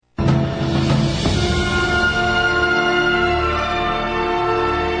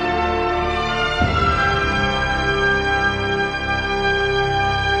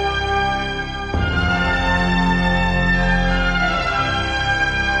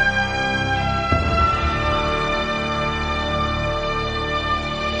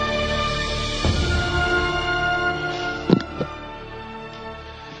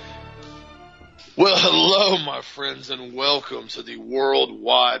my friends, and welcome to the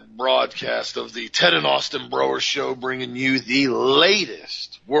worldwide broadcast of the Ted and Austin Broer Show, bringing you the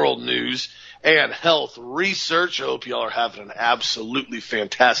latest world news and health research. I hope y'all are having an absolutely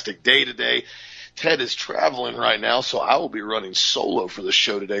fantastic day today. Ted is traveling right now, so I will be running solo for the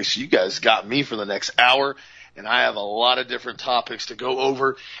show today. So you guys got me for the next hour, and I have a lot of different topics to go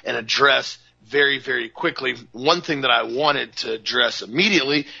over and address very, very quickly. One thing that I wanted to address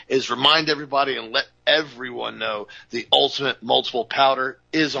immediately is remind everybody and let everyone know the Ultimate Multiple Powder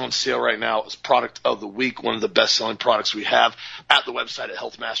is on sale right now as product of the week, one of the best-selling products we have at the website at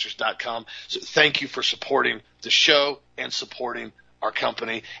healthmasters.com. So thank you for supporting the show and supporting our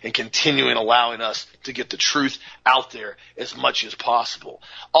company and continuing allowing us to get the truth out there as much as possible.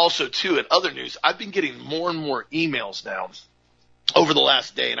 Also, too, in other news, I've been getting more and more emails now over the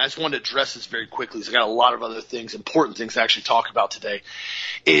last day, and I just wanted to address this very quickly because I got a lot of other things, important things to actually talk about today,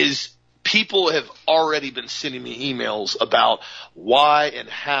 is people have already been sending me emails about why and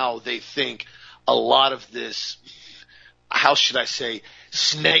how they think a lot of this, how should I say,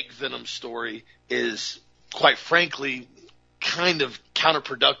 snake venom story is, quite frankly, kind of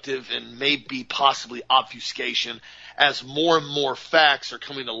counterproductive and maybe possibly obfuscation, as more and more facts are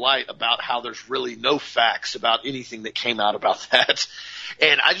coming to light about how there's really no facts about anything that came out about that.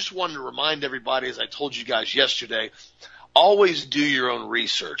 And I just wanted to remind everybody, as I told you guys yesterday, always do your own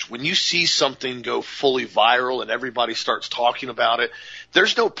research. When you see something go fully viral and everybody starts talking about it,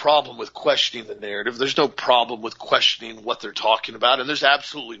 there's no problem with questioning the narrative. There's no problem with questioning what they're talking about. And there's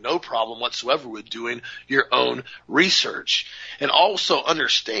absolutely no problem whatsoever with doing your own research. And also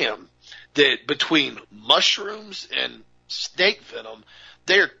understand that between mushrooms and snake venom,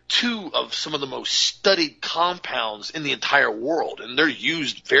 they're two of some of the most studied compounds in the entire world, and they're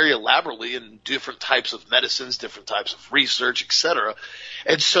used very elaborately in different types of medicines, different types of research, etc.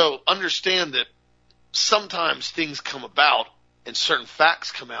 And so understand that sometimes things come about and certain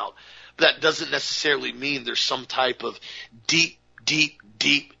facts come out, but that doesn't necessarily mean there's some type of deep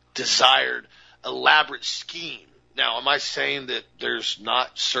desired elaborate scheme. Now, am I saying that there's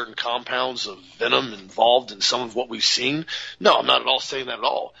not certain compounds of venom involved in some of what we've seen? No, I'm not at all saying that at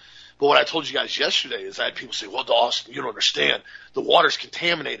all. But what I told you guys yesterday is I had people say, well, Dawson, you don't understand. The water's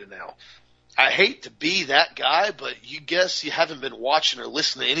contaminated now. I hate to be that guy, but you guess you haven't been watching or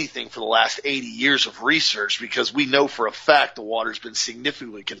listening to anything for the last 80 years of research, because we know for a fact the water's been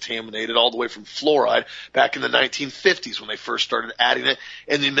significantly contaminated all the way from fluoride back in the 1950s when they first started adding it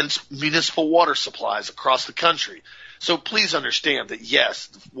in the municipal water supplies across the country. So please understand that, yes,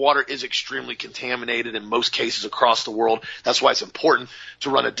 water is extremely contaminated in most cases across the world. That's why it's important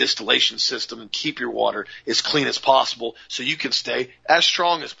to run a distillation system and keep your water as clean as possible so you can stay as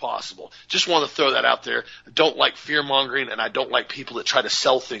strong as possible. Just want to throw that out there. I don't like fear-mongering, and I don't like people that try to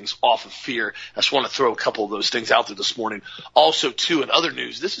sell things off of fear. I just want to throw a couple of those things out there this morning. Also, too, in other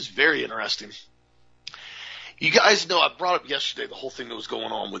news, this is very interesting. You guys know I brought up yesterday the whole thing that was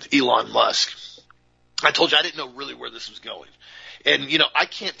going on with Elon Musk. I told you I didn't know really where this was going. And, you know, I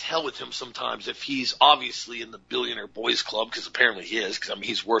can't tell with him sometimes if he's obviously in the billionaire boys club, because apparently he is, because, I mean,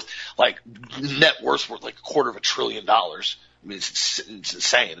 he's worth, like, net worth worth like $250 billion. I mean, it's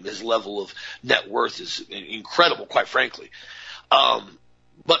insane. His level of net worth is incredible, quite frankly.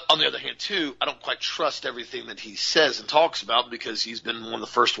 But on the other hand, too, I don't quite trust everything that he says and talks about, because he's been one of the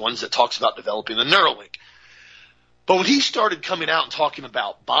first ones that talks about developing the Neuralink. But when he started coming out and talking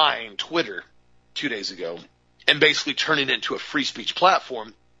about buying Twitter 2 days ago and basically turning it into a free speech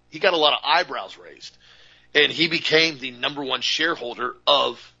platform, he got a lot of eyebrows raised. And he became the number one shareholder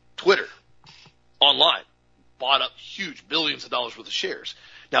of Twitter online, bought up huge billions of dollars worth of shares.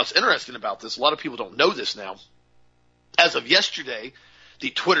 Now, it's interesting about this. A lot of people don't know this now. As of yesterday, the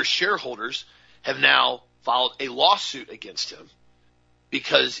Twitter shareholders have now filed a lawsuit against him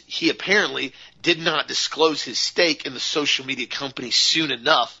because he apparently did not disclose his stake in the social media company soon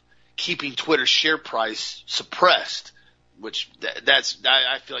enough, keeping Twitter's share price suppressed, which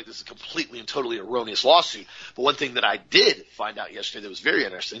I feel like this is a completely and totally erroneous lawsuit. But one thing that I did find out yesterday that was very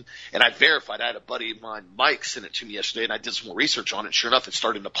interesting, and I verified, I had a buddy of mine, Mike, sent it to me yesterday, and I did some more research on it. Sure enough, it's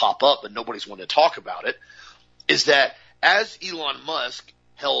starting to pop up, but nobody's wanting to talk about it, is that as Elon Musk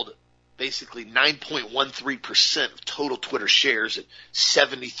held basically 9.13% of total Twitter shares at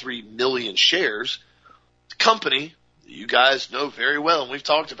 73 million shares, the company, you guys know very well, and we've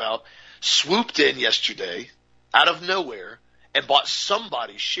talked about, swooped in yesterday out of nowhere and bought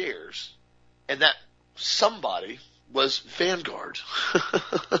somebody's shares, and that somebody was Vanguard.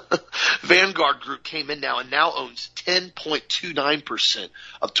 Vanguard Group came in now and now owns 10.29%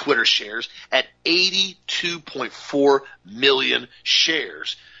 of Twitter shares at 82.4 million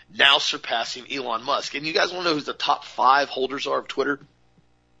shares. now surpassing Elon Musk. And you guys want to know who the top 5 holders are of Twitter?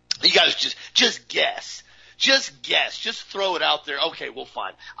 You guys just guess. Just guess. Just throw it out there. Okay, well,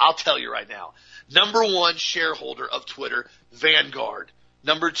 fine. I'll tell you right now. Number 1 shareholder of Twitter, Vanguard.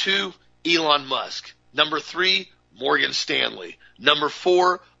 Number 2, Elon Musk. Number 3, Morgan Stanley. Number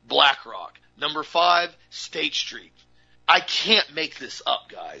 4, BlackRock. Number 5, State Street. I can't make this up,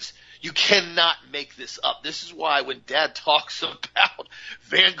 guys. You cannot make this up. This is why when Dad talks about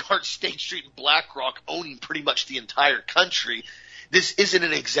Vanguard, State Street, and BlackRock owning pretty much the entire country, this isn't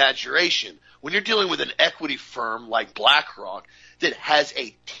an exaggeration. When you're dealing with an equity firm like BlackRock that has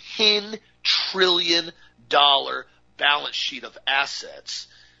a $10 trillion balance sheet of assets,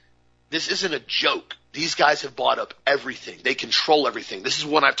 this isn't a joke. These guys have bought up everything. They control everything. This is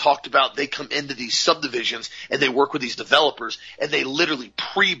when I've talked about they come into these subdivisions and they work with these developers and they literally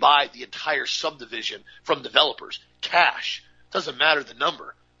pre-buy the entire subdivision from developers. Cash. Doesn't matter the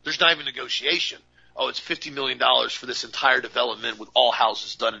number. There's not even negotiation. Oh, it's $50 million for this entire development with all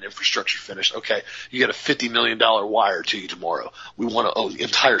houses done and infrastructure finished. Okay, you get a $50 million wire to you tomorrow. We want to own the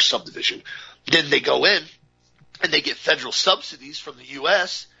entire subdivision. Then they go in and they get federal subsidies from the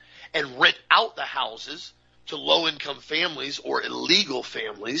U.S. and rent out the houses to low-income families or illegal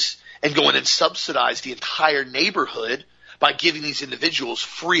families and go in and subsidize the entire neighborhood by giving these individuals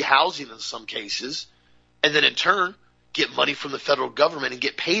free housing in some cases, and then in turn get money from the federal government and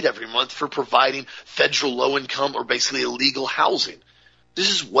get paid every month for providing federal low-income or basically illegal housing. This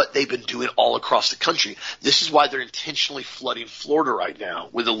is what they've been doing all across the country. This is why they're intentionally flooding Florida right now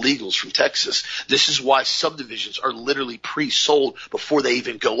with illegals from Texas. This is why subdivisions are literally pre-sold before they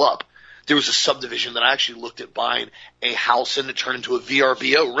even go up. There was a subdivision that I actually looked at buying a house in to turn into a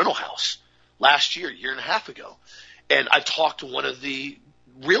VRBO rental house last year, 1.5 years ago. And I talked to one of the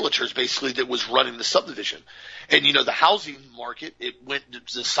realtors basically that was running the subdivision. And, you know, the housing market, it went,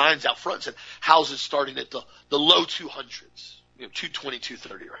 the signs out front said houses starting at the low 200s. 220,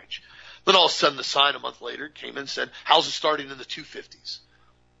 230 range. Then all of a sudden the sign a month later came in and said houses starting in the 250s.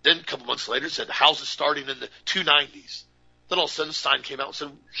 Then a couple months later it said houses starting in the 290s. Then all of a sudden the sign came out and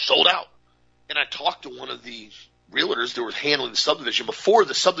said sold out. And I talked to one of the realtors that were handling the subdivision before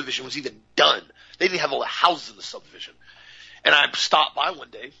the subdivision was even done. They didn't have all the houses in the subdivision. And I stopped by one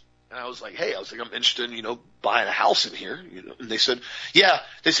day and I was like, hey, I'm interested in, buying a house in here, and they said, yeah,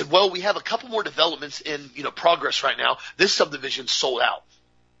 they said, well, we have a couple more developments in, progress right now. This subdivision's sold out.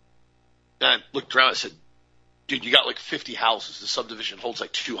 And I looked around and I said, dude, you got like 50 houses. The subdivision holds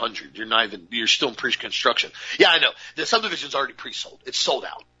like 200. You're still in pre-construction. Yeah, I know. The subdivision's already pre-sold. It's sold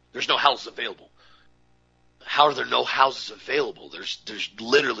out. There's no houses available. How are there no houses available? There's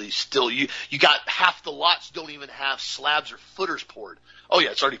literally still, you got half the lots don't even have slabs or footers poured. Oh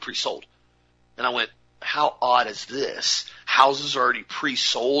yeah, it's already pre-sold. And I went, how odd is this? Houses are already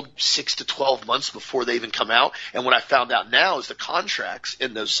pre-sold 6 to 12 months before they even come out. And what I found out now is the contracts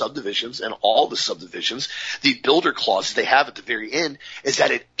in those subdivisions and all the subdivisions, the builder clauses they have at the very end is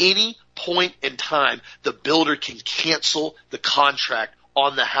that at any point in time, the builder can cancel the contract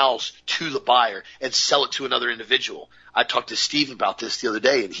on the house to the buyer and sell it to another individual. I talked to Steve about this the other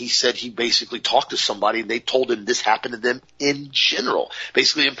day, and he said he basically talked to somebody, and they told him this happened to them in general,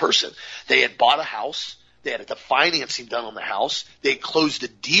 basically in person. They had bought a house. They had the financing done on the house. They had closed the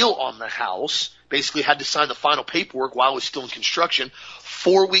deal on the house, basically had to sign the final paperwork while it was still in construction.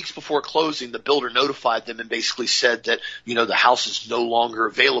 4 weeks before closing, the builder notified them and basically said that, the house is no longer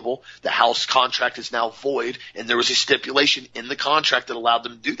available. The house contract is now void, and there was a stipulation in the contract that allowed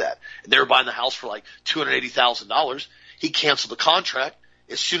them to do that. And they were buying the house for like $280,000. He canceled the contract.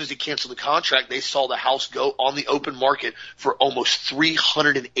 As soon as he canceled the contract, they saw the house go on the open market for almost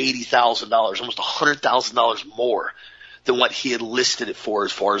 $380,000, almost $100,000 more than what he had listed it for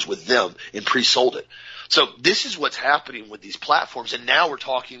as far as with them and pre-sold it. So this is what's happening with these platforms. And now we're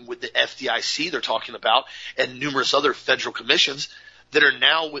talking with the FDIC they're talking about and numerous other federal commissions that are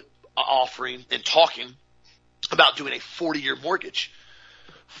now offering and talking about doing a 40-year mortgage.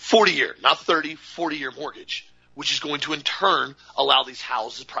 40-year, not 30, 40-year mortgage, which is going to in turn allow these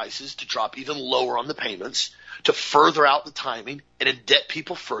houses prices to drop even lower on the payments, to further out the timing and indebt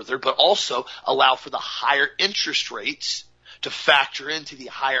people further, but also allow for the higher interest rates to factor into the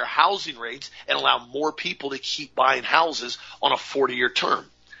higher housing rates and allow more people to keep buying houses on a 40-year term.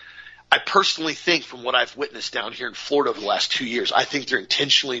 I personally think from what I've witnessed down here in Florida over the last 2 years, I think they're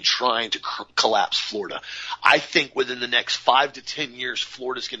intentionally trying to collapse Florida. I think within the next 5 to 10 years,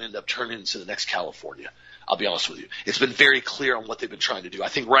 Florida's going to end up turning into the next California. I'll be honest with you. It's been very clear on what they've been trying to do. I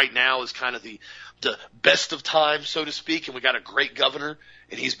think right now is kind of the best of times, so to speak, and we got a great governor,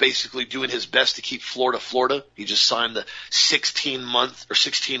 and he's basically doing his best to keep Florida Florida. He just signed the 16-month or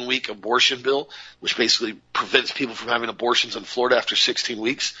 16-week abortion bill, which basically prevents people from having abortions in Florida after 16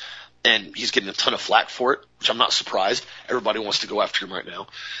 weeks, and he's getting a ton of flack for it, which I'm not surprised. Everybody wants to go after him right now.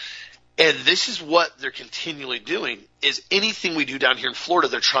 And this is what they're continually doing, is anything we do down here in Florida,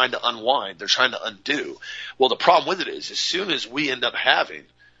 they're trying to unwind. They're trying to undo. Well, the problem with it is as soon as we end up having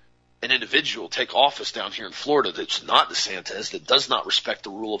an individual take office down here in Florida that's not DeSantis, that does not respect the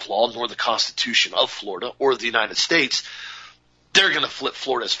rule of law nor the Constitution of Florida or the United States, they're going to flip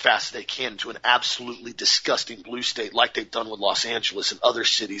Florida as fast as they can to an absolutely disgusting blue state like they've done with Los Angeles and other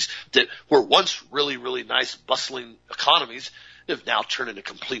cities that were once really, really nice, bustling economies that have now turned into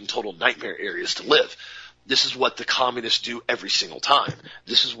complete and total nightmare areas to live. This is what the communists do every single time.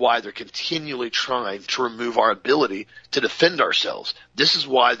 This is why they're continually trying to remove our ability to defend ourselves. This is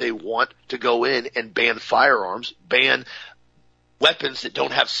why they want to go in and ban firearms, ban weapons that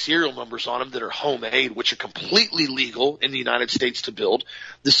don't have serial numbers on them that are homemade, which are completely legal in the United States to build.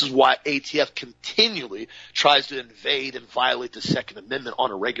 This is why ATF continually tries to invade and violate the Second Amendment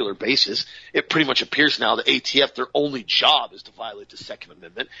on a regular basis. It pretty much appears now that ATF, their only job is to violate the Second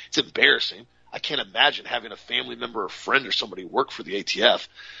Amendment. It's embarrassing. I can't imagine having a family member or friend or somebody work for the ATF.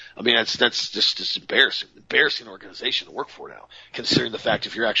 I mean, that's just embarrassing organization to work for now, considering the fact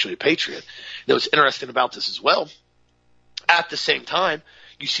if you're actually a patriot. You know, what's interesting about this as well, at the same time,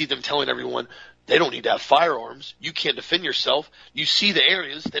 you see them telling everyone they don't need to have firearms. You can't defend yourself. You see the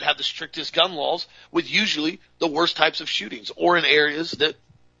areas that have the strictest gun laws with usually the worst types of shootings, or in areas that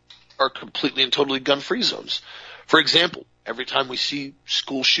are completely and totally gun-free zones. For example, every time we see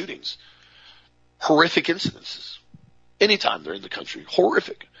school shootings, horrific incidences, anytime they're in the country,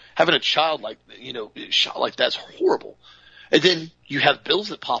 horrific. Having a child shot like that's horrible. And then you have bills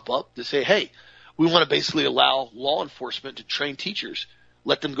that pop up that say, hey, we want to basically allow law enforcement to train teachers,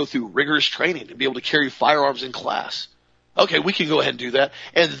 let them go through rigorous training and be able to carry firearms in class. Okay, we can go ahead and do that.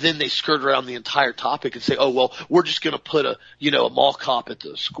 And then they skirt around the entire topic and say, oh, well, we're just going to put a mall cop at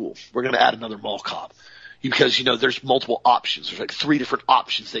the school. We're going to add another mall cop because, there's multiple options. There's like 3 different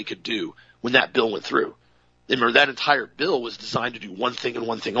options they could do when that bill went through. Remember, that entire bill was designed to do one thing and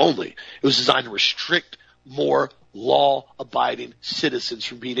one thing only. It was designed to restrict more law-abiding citizens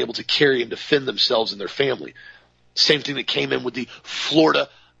from being able to carry and defend themselves and their family. Same thing that came in with the Florida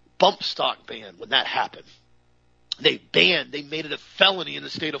bump stock ban when that happened. They made it a felony in the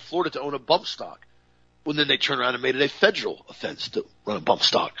state of Florida to own a bump stock. Well, then they turned around and made it a federal offense to run a bump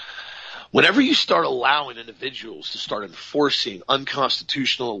stock. Whenever you start allowing individuals to start enforcing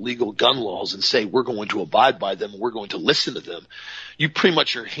unconstitutional, illegal gun laws and say we're going to abide by them, we're going to listen to them, you pretty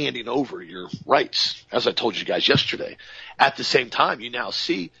much are handing over your rights, as I told you guys yesterday. At the same time, you now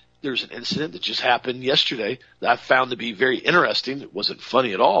see there's an incident that just happened yesterday that I found to be very interesting. It wasn't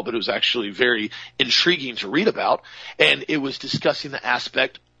funny at all, but it was actually very intriguing to read about, and it was discussing the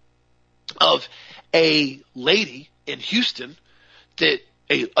aspect of a lady in Houston that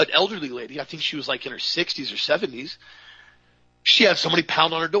an elderly lady, I think she was like in her 60s or 70s, she had somebody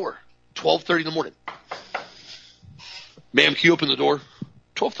pound on her door, 12:30 in the morning. Ma'am, can you open the door?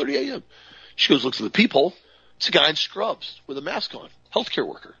 12:30 a.m. She goes, looks at the peephole. It's a guy in scrubs with a mask on, healthcare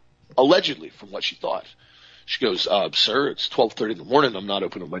worker, allegedly, from what she thought. She goes, sir, it's 12:30 in the morning. I'm not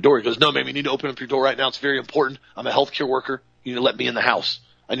opening my door. He goes, no, ma'am, you need to open up your door right now. It's very important. I'm a healthcare worker. You need to let me in the house.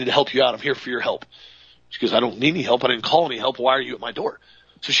 I need to help you out. I'm here for your help. She goes, I don't need any help. I didn't call any help. Why are you at my door?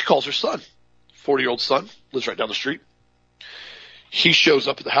 So she calls her son, 40-year-old son, lives right down the street. He shows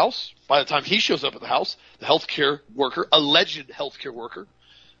up at the house. By the time he shows up at the house, the healthcare worker, alleged healthcare worker,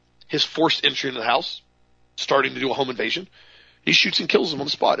 his forced entry into the house, starting to do a home invasion. He shoots and kills him on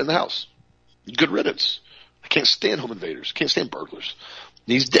the spot in the house. Good riddance. I can't stand home invaders. Can't stand burglars.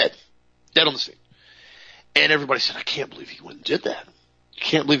 And he's dead. Dead on the scene. And everybody said, I can't believe he went and did that.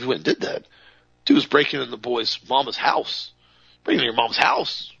 Can't believe he went and did that. Dude was breaking in the boy's mama's house. Breaking into your mom's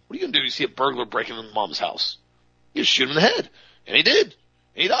house. What are you going to do? You see a burglar breaking into mom's house. You just shoot him in the head. And he did. And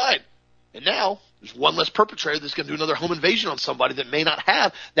he died. And now there's one less perpetrator that's going to do another home invasion on somebody that may not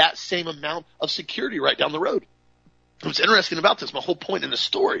have that same amount of security right down the road. What's interesting about this, my whole point in the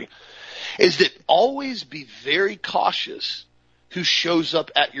story, is that always be very cautious who shows up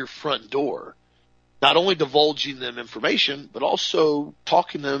at your front door. Not only divulging them information, but also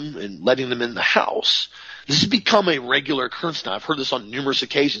talking to them and letting them in the house. This has become a regular occurrence now. I've heard this on numerous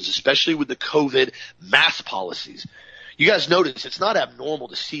occasions, especially with the COVID mask policies. You guys notice it's not abnormal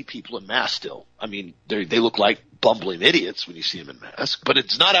to see people in masks still. I mean, they look like bumbling idiots when you see them in masks, but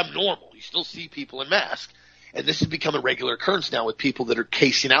it's not abnormal. You still see people in masks. And this has become a regular occurrence now with people that are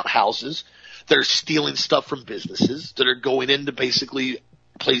casing out houses, that are stealing stuff from businesses, that are going into basically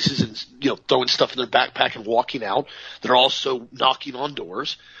places and, throwing stuff in their backpack and walking out, that are also knocking on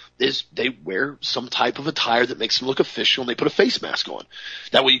doors. Is they wear some type of attire that makes them look official, and they put a face mask on.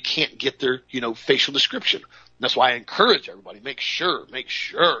 That way you can't get their, facial description. That's why I encourage everybody, make sure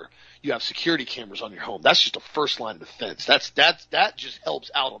you have security cameras on your home. That's just a first line of defense. That just helps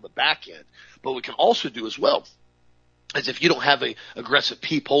out on the back end. But what we can also do as well is if you don't have a aggressive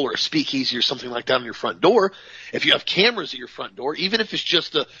peephole or a speakeasy or something like that on your front door, if you have cameras at your front door, even if it's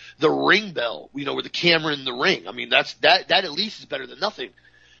just the ring bell, with the camera in the ring, I mean, that at least is better than nothing.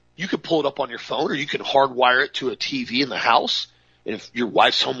 You could pull it up on your phone, or you can hardwire it to a TV in the house. And if your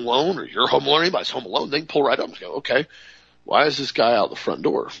wife's home alone or you're home alone, anybody's home alone, they can pull right up and go, okay, why is this guy out the front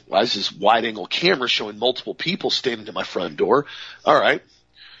door? Why is this wide angle camera showing multiple people standing at my front door? All right.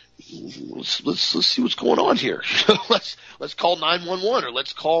 Let's see what's going on here. Let's call 911, or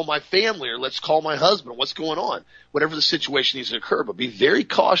let's call my family, or let's call my husband. What's going on? Whatever the situation needs to occur, but be very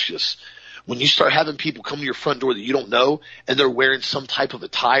cautious when you start having people come to your front door that you don't know, and they're wearing some type of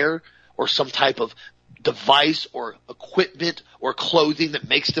attire or some type of device or equipment or clothing that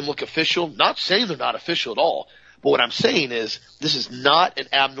makes them look official. Not saying they're not official at all, but what I'm saying is this is not an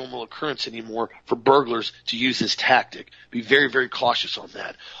abnormal occurrence anymore for burglars to use this tactic. Be very, very cautious on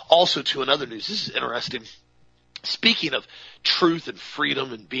that. Also, to another news, this is interesting. Speaking of truth and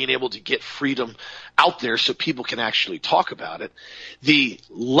freedom and being able to get freedom out there so people can actually talk about it, the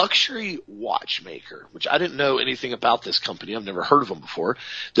luxury watchmaker, which I didn't know anything about this company, I've never heard of them before,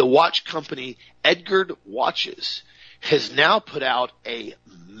 the watch company Edgard Watches has now put out a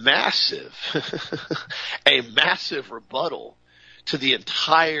massive rebuttal to the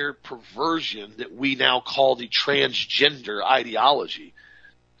entire perversion that we now call the transgender ideology.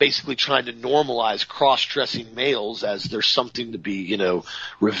 Basically trying to normalize cross-dressing males as there's something to be,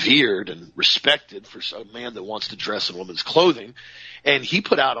 revered and respected for a man that wants to dress in women's clothing. And he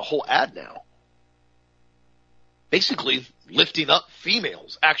put out a whole ad now, basically lifting up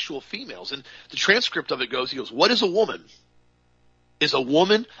females, actual females. And the transcript of it goes, he goes, what is a woman? Is a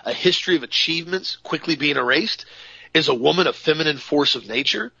woman a history of achievements quickly being erased? Is a woman a feminine force of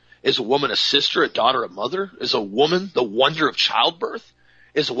nature? Is a woman a sister, a daughter, a mother? Is a woman the wonder of childbirth?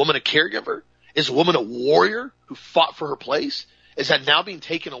 Is a woman a caregiver? Is a woman a warrior who fought for her place? Is that now being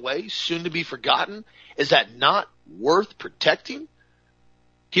taken away, soon to be forgotten? Is that not worth protecting?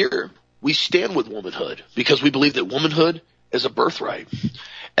 Here, we stand with womanhood because we believe that womanhood is a birthright.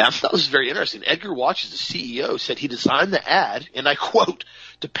 And I thought this was very interesting. Edgard Watches, the CEO, said he designed the ad, and I quote,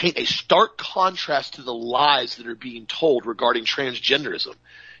 to paint a stark contrast to the lies that are being told regarding transgenderism.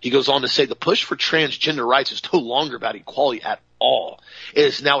 He goes on to say the push for transgender rights is no longer about equality at all. It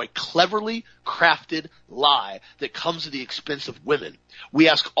is now a cleverly crafted lie that comes at the expense of women. We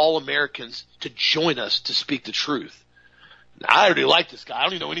ask all Americans to join us to speak the truth. Now, I already like this guy. I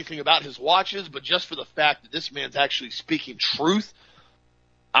don't even know anything about his watches, but just for the fact that this man's actually speaking truth,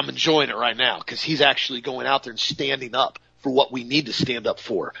 I'm enjoying it right now because he's actually going out there and standing up for what we need to stand up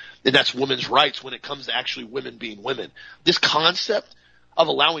for, and that's women's rights when it comes to actually women being women. This concept of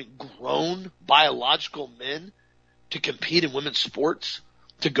allowing grown biological men to compete in women's sports,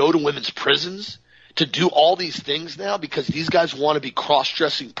 to go to women's prisons, to do all these things now because these guys want to be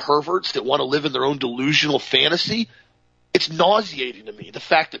cross-dressing perverts that want to live in their own delusional fantasy. It's nauseating to me, the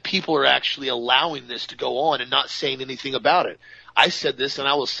fact that people are actually allowing this to go on and not saying anything about it. I said this and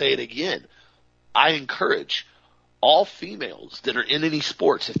I will say it again. I encourage all females that are in any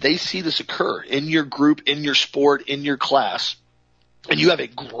sports, if they see this occur in your group, in your sport, in your class, and you have a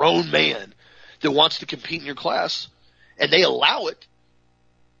grown man that wants to compete in your class, and they allow it,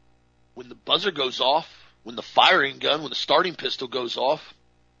 when the buzzer goes off, when the firing gun, when the starting pistol goes off,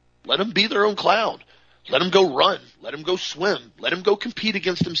 let them be their own clown. Let them go run. Let them go swim. Let them go compete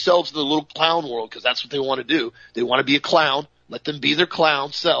against themselves in the little clown world because that's what they want to do. They want to be a clown. Let them be their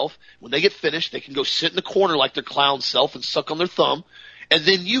clown self. When they get finished, they can go sit in the corner like their clown self and suck on their thumb. And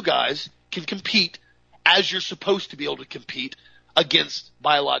then you guys can compete as you're supposed to be able to compete against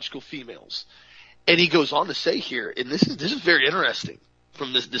biological females. And he goes on to say here, and this is very interesting,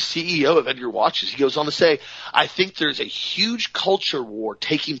 from the CEO of Edgard Watches, he goes on to say, I think there's a huge culture war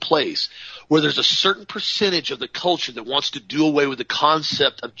taking place where there's a certain percentage of the culture that wants to do away with the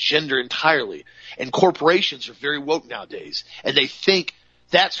concept of gender entirely. And corporations are very woke nowadays, and they think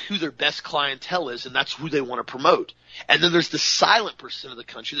that's who their best clientele is, and that's who they want to promote. And then there's the silent percent of the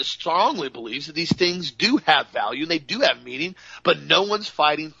country that strongly believes that these things do have value and they do have meaning, but no one's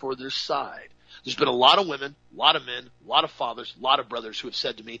fighting for their side. There's been a lot of women, a lot of men, a lot of fathers, a lot of brothers who have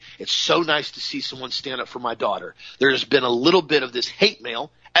said to me, it's so nice to see someone stand up for my daughter. There has been a little bit of this hate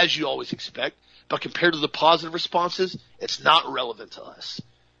mail, as you always expect, but compared to the positive responses, it's not relevant to us.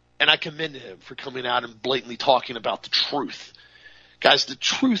 And I commend him for coming out and blatantly talking about the truth. Guys, the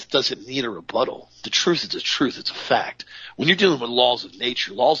truth doesn't need a rebuttal. The truth is the truth. It's a fact. When you're dealing with laws of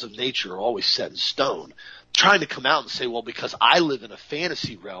nature are always set in stone. Trying to come out and say, well, because I live in a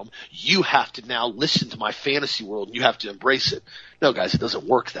fantasy realm, you have to now listen to my fantasy world and you have to embrace it. No, guys, it doesn't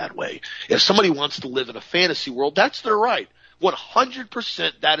work that way. If somebody wants to live in a fantasy world, that's their right.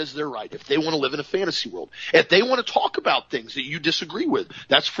 100% that is their right if they want to live in a fantasy world. If they want to talk about things that you disagree with,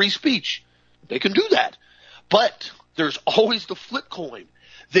 that's free speech. They can do that. But there's always the flip coin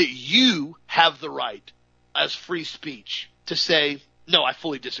that you have the right as free speech to say, no, I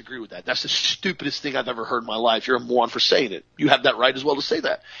fully disagree with that. That's the stupidest thing I've ever heard in my life. You're a moron for saying it. You have that right as well to say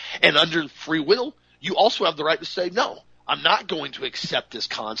that. And under free will, you also have the right to say, no, I'm not going to accept this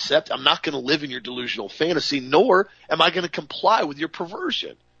concept. I'm not going to live in your delusional fantasy, nor am I going to comply with your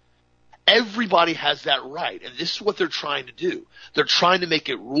perversion. Everybody has that right, and this is what they're trying to do. They're trying to make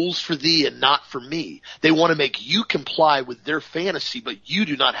it rules for thee and not for me. They want to make you comply with their fantasy, but you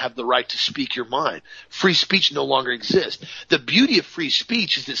do not have the right to speak your mind. Free speech no longer exists. The beauty of free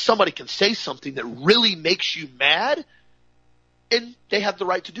speech is that somebody can say something that really makes you mad, and they have the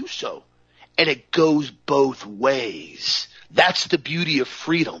right to do so. And it goes both ways. That's the beauty of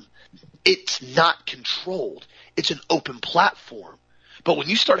freedom. It's not controlled. It's an open platform. But when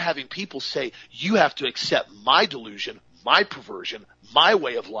you start having people say, you have to accept my delusion, my perversion, my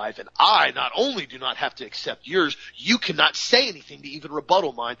way of life, and I not only do not have to accept yours, you cannot say anything to even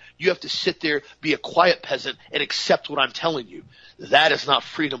rebuttal mine. You have to sit there, be a quiet peasant, and accept what I'm telling you. That is not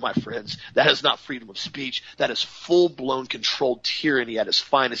freedom, my friends. That is not freedom of speech. That is full-blown controlled tyranny at its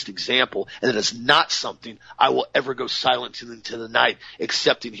finest example, and it is not something I will ever go silent into the night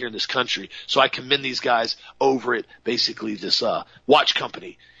accepting here in this country. So I commend these guys over at basically this watch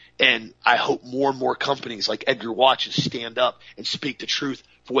company. And I hope more and more companies like Edgar Watches stand up and speak the truth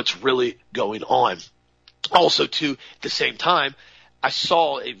for what's really going on. Also, too, at the same time, I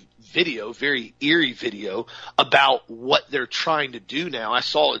saw a video, very eerie video, about what they're trying to do now. I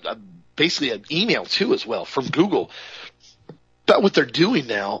saw basically an email, too, as well, from Google about what they're doing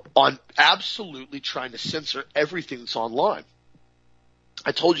now on absolutely trying to censor everything that's online.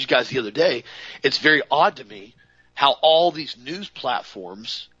 I told you guys the other day, it's very odd to me how all these news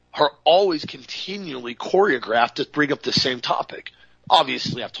platforms are always continually choreographed to bring up the same topic.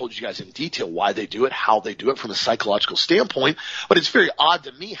 Obviously, I've told you guys in detail why they do it, how they do it from a psychological standpoint, but it's very odd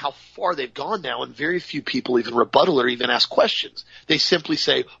to me how far they've gone now, and very few people even rebuttal or even ask questions. They simply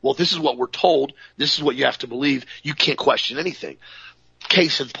say, well, this is what we're told, this is what you have to believe, you can't question anything.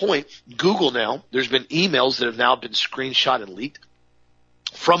 Case in point, Google now, there's been emails that have now been screenshot and leaked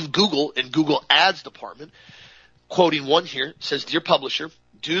from Google and Google Ads department. Quoting one here, says, Dear publisher,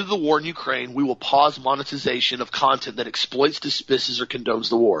 due to the war in Ukraine, we will pause monetization of content that exploits, dismisses, or condones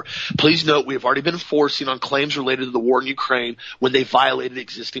the war. Please note we have already been enforcing on claims related to the war in Ukraine when they violated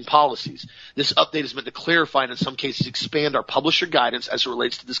existing policies. This update is meant to clarify and in some cases expand our publisher guidance as it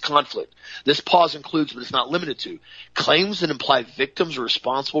relates to this conflict. This pause includes, but is not limited to, claims that imply victims are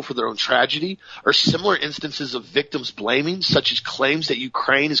responsible for their own tragedy or similar instances of victims blaming, such as claims that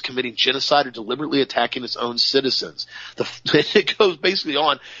Ukraine is committing genocide or deliberately attacking its own citizens. It goes basically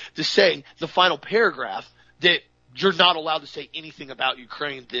on to say the final paragraph that you're not allowed to say anything about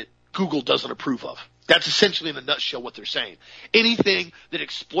Ukraine that Google doesn't approve of. That's essentially in a nutshell what they're saying. Anything that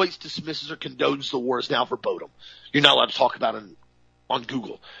exploits, dismisses, or condones the war is now verboten. You're not allowed to talk about it on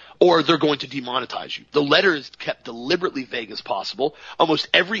Google, or they're going to demonetize you. The letter is kept deliberately vague as possible. Almost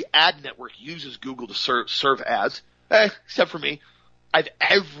every ad network uses Google to serve ads, except for me. I have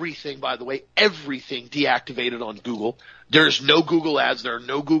everything, by the way, everything deactivated on Google. There's no Google ads. There are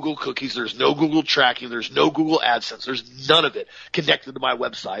no Google cookies. There's no Google tracking. There's no Google AdSense. There's none of it connected to my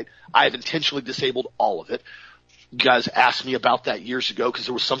website. I have intentionally disabled all of it. You guys asked me about that years ago because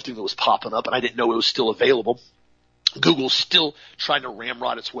there was something that was popping up and I didn't know it was still available. Google's still trying to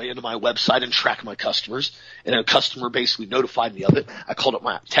ramrod its way into my website and track my customers. And a customer basically notified me of it. I called up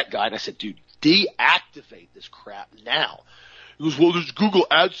my tech guy and I said, dude, deactivate this crap now. He goes, well, there's Google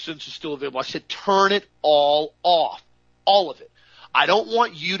AdSense is still available. I said, turn it all off, all of it. I don't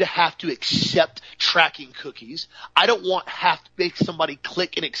want you to have to accept tracking cookies. I don't want have to make somebody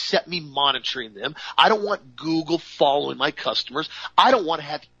click and accept me monitoring them. I don't want Google following my customers. I don't want to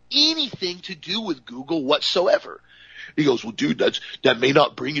have anything to do with Google whatsoever. He goes, well, dude, that may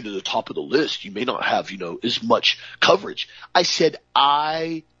not bring you to the top of the list. You may not have, as much coverage. I said,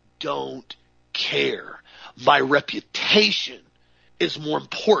 I don't care. My reputation is more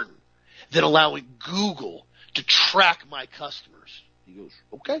important than allowing Google to track my customers. He goes,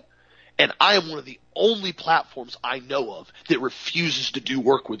 okay. And I am one of the only platforms I know of that refuses to do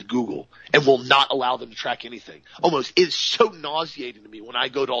work with Google and will not allow them to track anything. Almost, it's so nauseating to me when I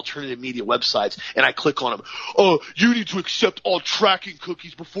go to alternative media websites and I click on them. Oh, you need to accept all tracking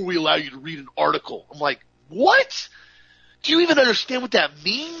cookies before we allow you to read an article. I'm like, what? Do you even understand what that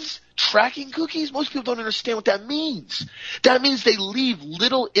means? Tracking cookies? Most people don't understand what that means. That means they leave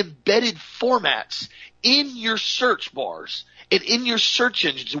little embedded formats in your search bars and in your search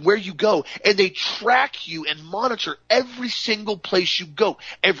engines and where you go, and they track you and monitor every single place you go,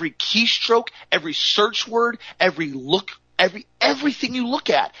 every keystroke, every search word, every look, everything you look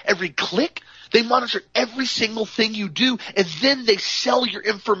at, every click. They monitor every single thing you do, and then they sell your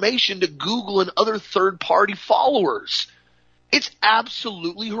information to Google and other third-party followers. It's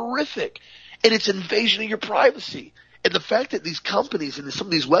absolutely horrific, and it's invasion of your privacy. And the fact that these companies and some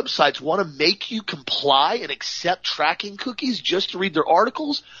of these websites want to make you comply and accept tracking cookies just to read their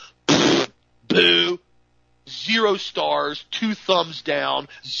articles, boo, 0 stars, 2 thumbs down,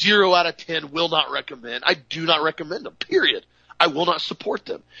 0 out of 10, will not recommend. I do not recommend them, period. I will not support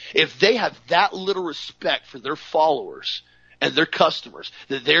them. If they have that little respect for their followers and their customers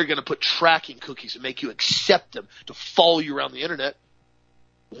that they're going to put tracking cookies and make you accept them to follow you around the internet,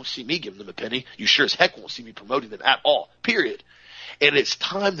 you won't see me giving them a penny. You sure as heck won't see me promoting them at all, period. And it's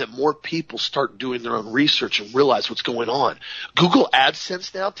time that more people start doing their own research and realize what's going on. Google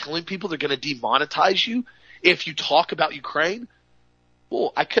AdSense now telling people they're going to demonetize you if you talk about Ukraine.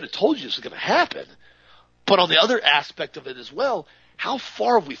 Well, I could have told you this was going to happen. But on the other aspect of it as well, how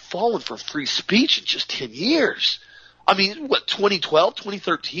far have we fallen from free speech in just 10 years? I mean, 2012,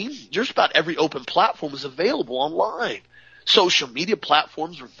 2013, just about every open platform was available online. Social media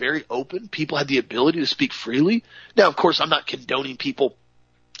platforms were very open. People had the ability to speak freely. Now, of course, I'm not condoning people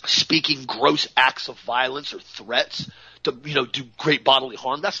speaking gross acts of violence or threats to, do great bodily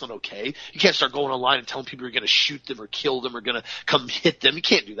harm. That's not okay. You can't start going online and telling people you're going to shoot them or kill them or going to come hit them. You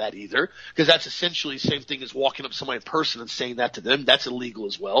can't do that either, because that's essentially the same thing as walking up to somebody in person and saying that to them. That's illegal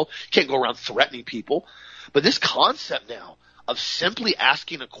as well. You can't go around threatening people. But this concept now of simply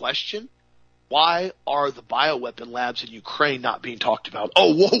asking a question, why are the bioweapon labs in Ukraine not being talked about?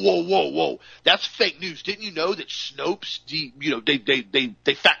 Oh, whoa. That's fake news. Didn't you know that Snopes,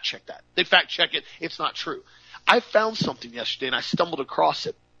 they fact check that. They fact check it. It's not true. I found something yesterday and I stumbled across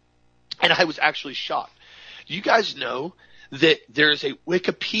it and I was actually shocked. You guys know that there's a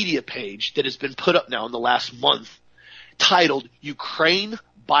Wikipedia page that has been put up now in the last month titled Ukraine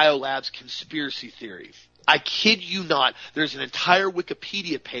Biolabs Conspiracy Theory. I kid you not, there's an entire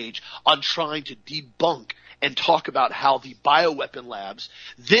Wikipedia page on trying to debunk and talk about how the bioweapon labs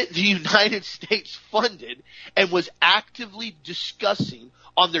that the United States funded and was actively discussing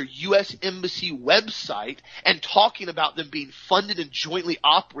on their U.S. Embassy website and talking about them being funded and jointly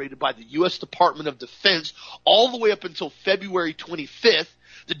operated by the U.S. Department of Defense all the way up until February 25th.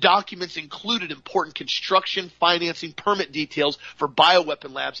 The documents included important construction, financing, permit details for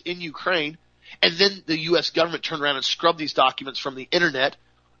bioweapon labs in Ukraine. And then the U.S. government turned around and scrubbed these documents from the internet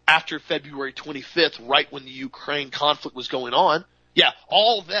after February 25th, right when the Ukraine conflict was going on. Yeah,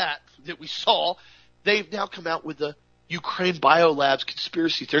 all that we saw, they've now come out with the Ukraine Biolabs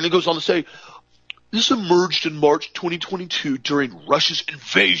conspiracy theory. And it goes on to say, this emerged in March 2022 during Russia's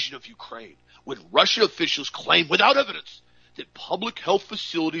invasion of Ukraine, when Russian officials claimed without evidence that public health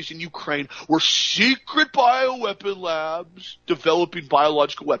facilities in Ukraine were secret bioweapon labs developing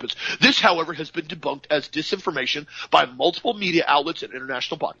biological weapons. This, however, has been debunked as disinformation by multiple media outlets and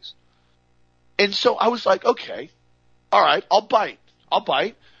international bodies. And so I was like, okay, all right, I'll bite.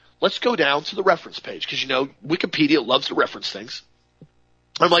 Let's go down to the reference page because, Wikipedia loves to reference things.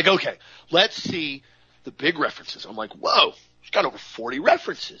 I'm like, okay, let's see the big references. I'm like, whoa, it's got over 40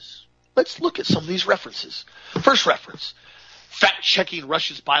 references. Let's look at some of these references. First reference. Fact-checking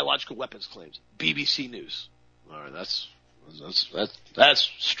Russia's biological weapons claims. BBC News. All right, that's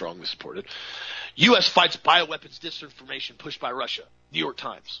strongly supported. U.S. fights bioweapons disinformation pushed by Russia. New York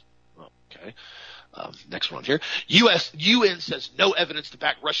Times. Oh, okay. Next one here. UN says no evidence to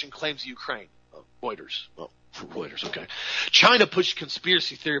back Russian claims to Ukraine. Oh, Reuters. Oh, Reuters, okay. China pushed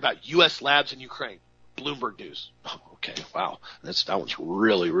conspiracy theory about U.S. labs in Ukraine. Bloomberg News. Oh, okay, wow. That one's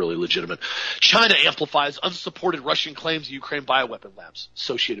really, really legitimate. China amplifies unsupported Russian claims to Ukraine bioweapon labs.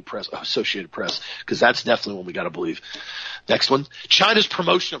 Associated Press, because that's definitely one we got to believe. Next one. China's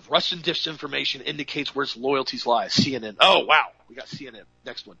promotion of Russian disinformation indicates where its loyalties lie. CNN. Oh, wow. We got CNN.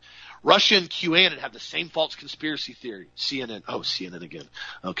 Next one. Russia and QAnon have the same false conspiracy theory. CNN. Oh, CNN again.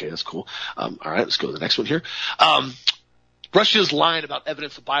 Okay, that's cool. All right, let's go to the next one here. Russia is lying about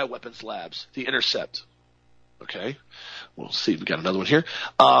evidence of bioweapons labs. The Intercept. Okay. We'll see. We got another one here.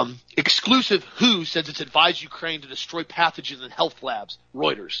 Exclusive WHO says it's advised Ukraine to destroy pathogens in health labs.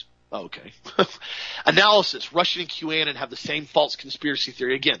 Reuters. Oh, okay. Analysis. Russia and QAnon have the same false conspiracy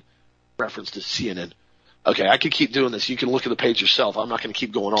theory. Again, reference to CNN. Okay, I could keep doing this. You can look at the page yourself. I'm not going to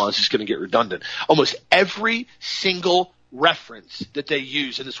keep going on. It's just going to get redundant. Almost every single reference that they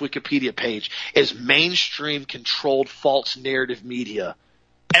use in this Wikipedia page is mainstream controlled false narrative media.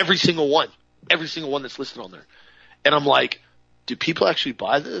 Every single one. Every single one that's listed on there. And I'm like, do people actually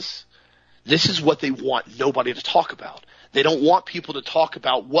buy this? This is what they want nobody to talk about. They don't want people to talk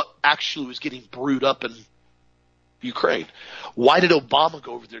about what actually was getting brewed up in Ukraine. Why did Obama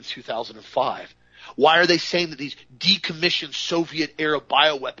go over there in 2005? Why are they saying that these decommissioned Soviet-era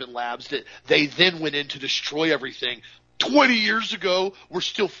bioweapon labs that they then went in to destroy everything 20 years ago were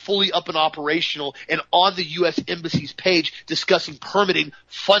still fully up and operational and on the U.S. Embassy's page discussing permitting,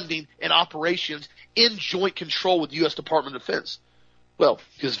 funding, and operations in joint control with the U.S. Department of Defense? Well,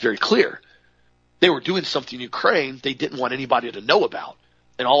 because it's very clear. They were doing something in Ukraine they didn't want anybody to know about.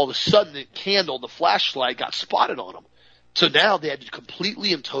 And all of a sudden, the flashlight got spotted on them. So now they had to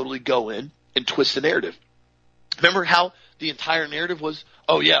completely and totally go in and twist the narrative. Remember how the entire narrative was,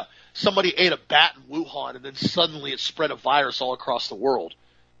 oh yeah, somebody ate a bat in Wuhan and then suddenly it spread a virus all across the world.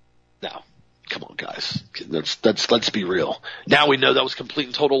 Now, come on guys, let's be real. Now we know that was a complete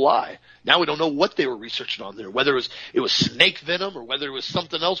and total lie. Now we don't know what they were researching on there, whether it was snake venom or whether it was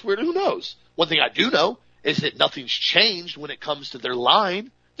something else weird, who knows? One thing I do know is that nothing's changed when it comes to their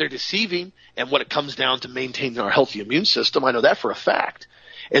lying, their deceiving, and when it comes down to maintaining our healthy immune system. I know that for a fact.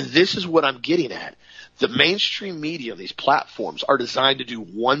 And this is what I'm getting at. The mainstream media, these platforms, are designed to do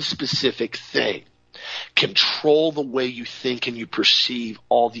one specific thing. Control the way you think and you perceive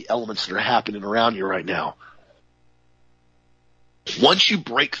all the elements that are happening around you right now. Once you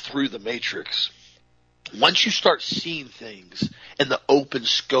break through the matrix, once you start seeing things in the open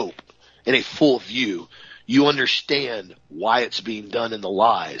scope, in a full view, you understand why it's being done in the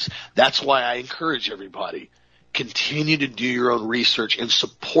lies. That's why I encourage everybody, continue to do your own research and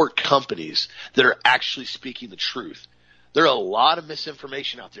support companies that are actually speaking the truth. There are a lot of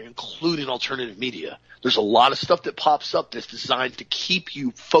misinformation out there, including alternative media. There's a lot of stuff that pops up that's designed to keep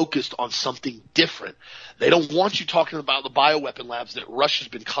you focused on something different. They don't want you talking about the bioweapon labs that Russia's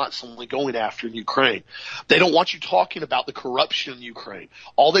been constantly going after in Ukraine. They don't want you talking about the corruption in Ukraine.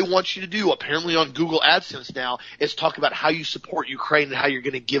 All they want you to do, apparently on Google AdSense now, is talk about how you support Ukraine and how you're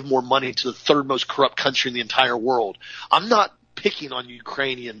going to give more money to the third most corrupt country in the entire world. I'm not picking on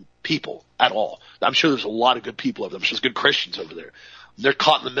Ukrainian people at all. I'm sure there's a lot of good people over there. I'm sure there's good Christians over there. They're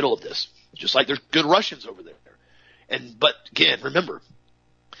caught in the middle of this, just like there's good Russians over there. But again, remember,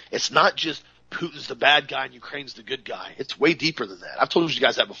 it's not just Putin's the bad guy and Ukraine's the good guy. It's way deeper than that. I've told you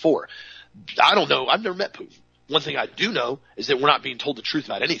guys that before. I don't know. I've never met Putin. One thing I do know is that we're not being told the truth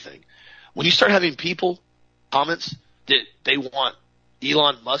about anything. When you start having people comments that they want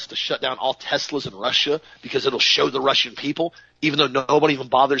Elon Musk to shut down all Teslas in Russia because it'll show the Russian people, even though nobody even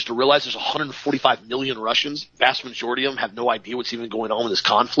bothers to realize there's 145 million Russians. Vast majority of them have no idea what's even going on with this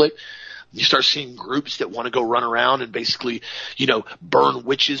conflict. You start seeing groups that want to go run around and basically, burn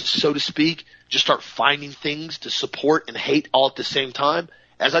witches, so to speak, just start finding things to support and hate all at the same time.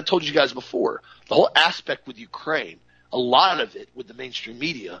 As I told you guys before, the whole aspect with Ukraine, a lot of it with the mainstream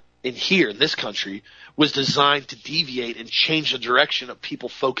media in here in this country was designed to deviate and change the direction of people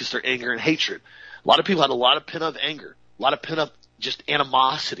focus their anger and hatred. A lot of people had a lot of pent-up anger, a lot of pent-up just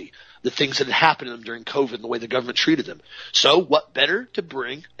animosity, the things that had happened to them during COVID and the way the government treated them. So what better to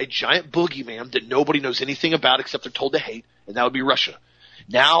bring a giant boogeyman that nobody knows anything about except they're told to hate, and that would be Russia.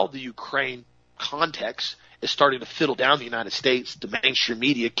 Now the Ukraine context is starting to fiddle down the United States. The mainstream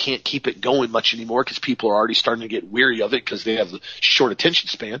media can't keep it going much anymore because people are already starting to get weary of it because they have a short attention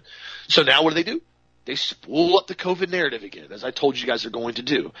span. So now what do? They spool up the COVID narrative again, as I told you guys are going to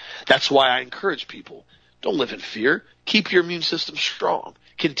do. That's why I encourage people, don't live in fear. Keep your immune system strong.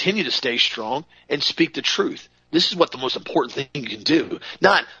 Continue to stay strong and speak the truth. This is what the most important thing you can do.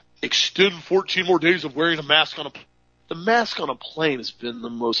 Not extend 14 more days of wearing a mask on a plane. The mask on a plane has been the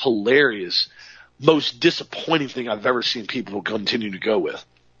most hilarious, most disappointing thing I've ever seen people continue to go with.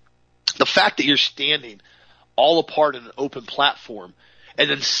 The fact that you're standing all apart in an open platform and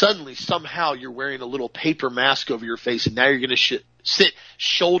then suddenly somehow you're wearing a little paper mask over your face and now you're going to sit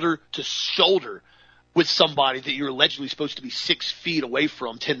shoulder to shoulder with somebody that you're allegedly supposed to be 6 feet away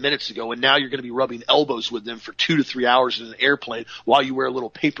from 10 minutes ago, and now you're going to be rubbing elbows with them for 2 to 3 hours in an airplane while you wear a little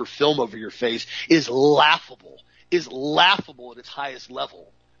paper film over your face is laughable at its highest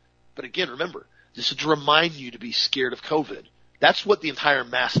level. But again, remember, this is to remind you to be scared of COVID. That's what the entire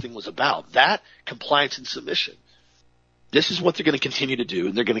mask thing was about. That, compliance and submission. This is what they're going to continue to do,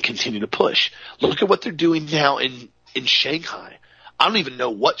 and they're going to continue to push. Look at what they're doing now in Shanghai. I don't even know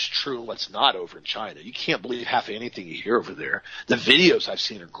what's true and what's not over in China. You can't believe half of anything you hear over there. The videos I've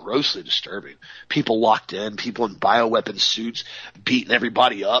seen are grossly disturbing. People locked in, people in bioweapon suits, beating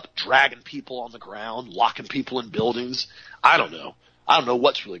everybody up, dragging people on the ground, locking people in buildings. I don't know. I don't know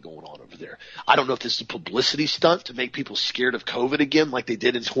what's really going on over there. I don't know if this is a publicity stunt to make people scared of COVID again like they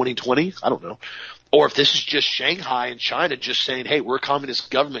did in 2020. I don't know. Or if this is just Shanghai and China just saying, hey, we're a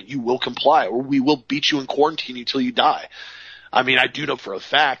communist government, you will comply, or we will beat you in quarantine until you die. I mean, I do know for a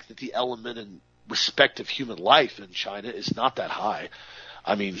fact that the element and respect of human life in China is not that high.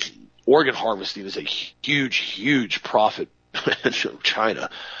 I mean, organ harvesting is a huge, huge profit in China.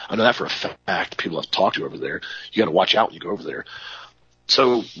 I know that for a fact. People I've talked to over there. You got to watch out when you go over there.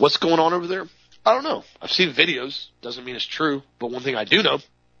 So what's going on over there? I don't know. I've seen videos. Doesn't mean it's true. But one thing I do know,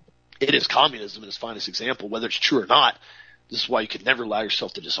 it is communism in its finest example. Whether it's true or not, this is why you can never allow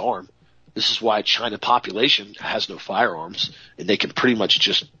yourself to disarm. This is why China population has no firearms, and they can pretty much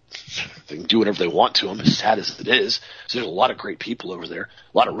they can do whatever they want to them, as sad as it is. So there's a lot of great people over there,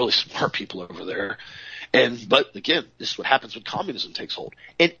 a lot of really smart people over there. But again, this is what happens when communism takes hold.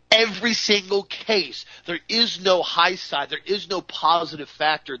 In every single case, there is no high side, there is no positive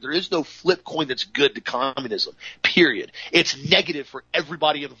factor, there is no flip coin that's good to communism, period. It's negative for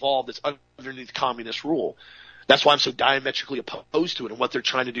everybody involved that's underneath communist rule. That's why I'm so diametrically opposed to it and what they're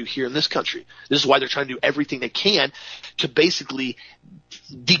trying to do here in this country. This is why they're trying to do everything they can to basically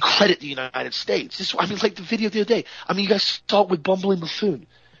decredit the United States. This is, I mean, like the video the other day. I mean, you guys saw it with Bumbling Buffoon.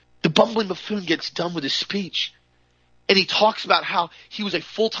 The Bumbling Buffoon gets done with his speech, and he talks about how he was a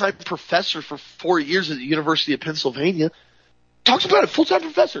full-time professor for 4 years at the University of Pennsylvania. Talks about a full-time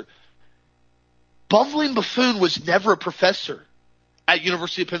professor. Bumbling Buffoon was never a professor at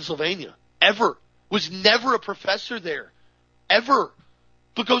University of Pennsylvania, ever. Was never a professor there, ever,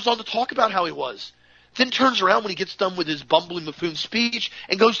 but goes on to talk about how he was. Then turns around when he gets done with his Bumbling Buffoon speech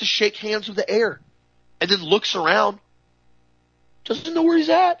and goes to shake hands with the air, and then looks around, doesn't know where he's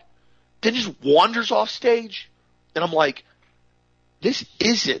at, then just wanders off stage. And I'm like, this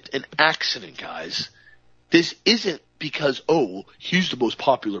isn't an accident, guys. This isn't because, oh, he's the most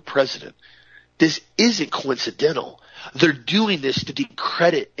popular president. This isn't coincidental. They're doing this to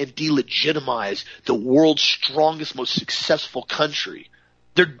discredit and delegitimize the world's strongest, most successful country.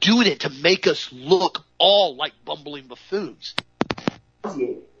 They're doing it to make us look all like bumbling buffoons.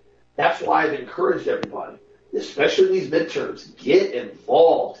 That's why I've encouraged everybody, especially in these midterms, get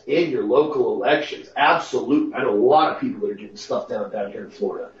involved in your local elections. Absolutely. I know a lot of people that are getting stuff down here in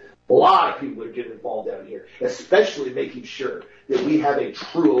Florida. A lot of people are getting involved down here, especially making sure that we have a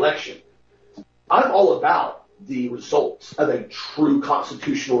true election. I'm all about the results of a true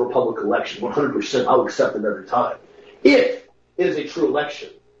constitutional republic election. 100%, I'll accept them every time. If it is a true election.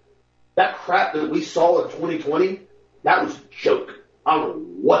 That crap that we saw in 2020, that was a joke. I don't know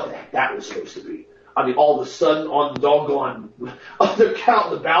what the heck that was supposed to be. I mean, all of a sudden, on the doggone, they're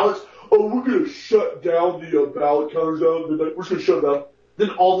counting the ballots. Oh, we're going to shut down the ballot counters out. We're just going to shut them down.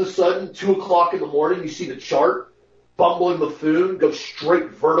 Then all of a sudden, 2 o'clock in the morning, you see the chart. Bumbling Buffoon goes straight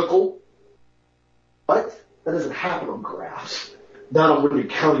vertical. What? That doesn't happen on graphs. Not on when you're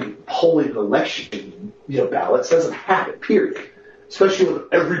counting polling election, ballots. That doesn't happen, period. Especially when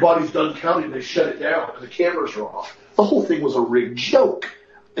everybody's done counting, they shut it down and the cameras are off. The whole thing was a rigged joke.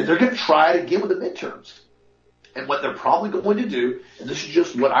 And they're going to try it again with the midterms. And what they're probably going to do, and this is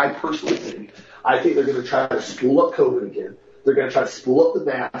just what I personally think, I think they're going to try to spool up COVID again. They're going to try to spool up the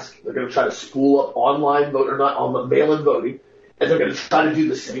mask. They're going to try to spool up online vote, or not on the mail-in voting. And they're going to try to do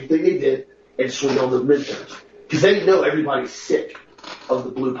the same thing they did and swing on the midterms. Because they know everybody's sick of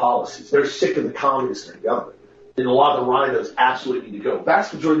the blue policies. They're sick of the communists in the government. And a lot of the rhinos absolutely need to go.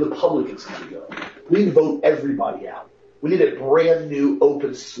 Vast majority of the Republicans need to go. We need to vote everybody out. We need a brand new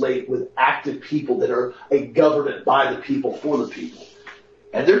open slate with active people that are a government by the people for the people.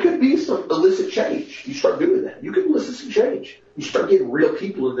 And there could be some illicit change. You start doing that. You can elicit some change. You start getting real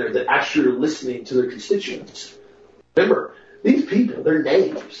people in there that actually are listening to their constituents. Remember, these people, their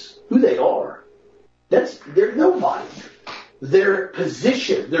names, who they are, they're nobody. Their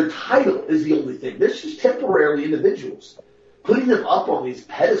position, their title is the only thing. They're just temporarily individuals. Putting them up on these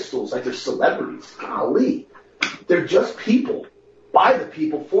pedestals like they're celebrities, golly. They're just people, by the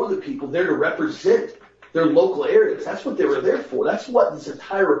people, for the people, there to represent their local areas. That's what they were there for. That's what this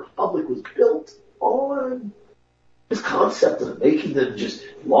entire republic was built on. This concept of making them just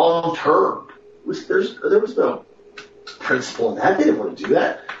long term. There was no principle in that. They didn't want to do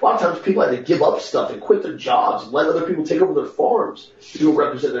that. A lot of times people had to give up stuff and quit their jobs and let other people take over their farms to go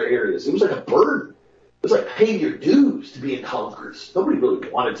represent their areas. It was like a burden. It was like paying your dues to be in Congress. Nobody really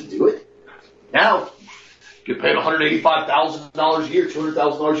wanted to do it. Now, you get paid $185,000 a year,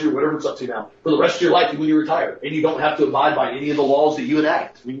 $200,000 a year, whatever it's up to now, for the rest of your life when you retire. And you don't have to abide by any of the laws that you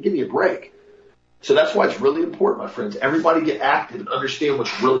enact. I mean, give me a break. So that's why it's really important, my friends. Everybody get active and understand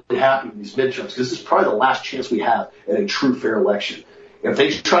what's really happening in these midterms, because this is probably the last chance we have at a true, fair election. And if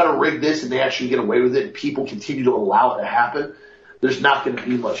they try to rig this and they actually get away with it and people continue to allow it to happen, there's not going to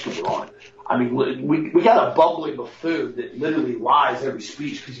be much going on. I mean, we got a bumbling buffoon that literally lies every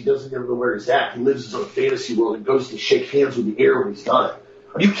speech because he doesn't even know where he's at. He lives his own fantasy world and goes to shake hands with the air when he's done.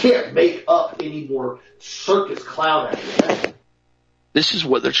 You can't make up any more circus clown acting. This is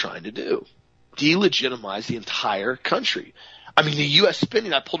what they're trying to do. Delegitimize the entire country. I mean, the U.S.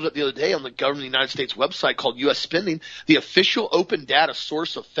 spending, I pulled it up the other day on the government of the United States website called U.S. Spending. The official open data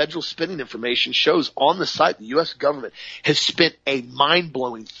source of federal spending information shows on the site the U.S. government has spent a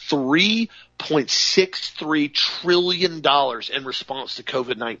mind-blowing $3.63 trillion in response to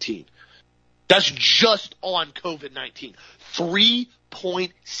COVID-19. That's just on COVID-19.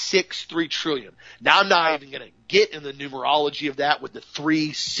 $3.63 trillion. Now, I'm not even going to get in the numerology of that with the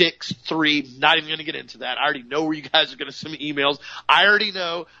 363. Not even going to get into that. I already know where you guys are going to send me emails. I already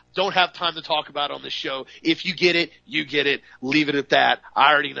know. Don't have time to talk about it on this show. If you get it, you get it. Leave it at that.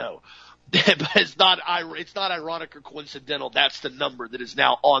 I already know. But it's not ironic or coincidental. That's the number that is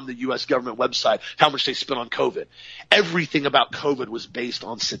now on the U.S. government website, how much they spent on COVID. Everything about COVID was based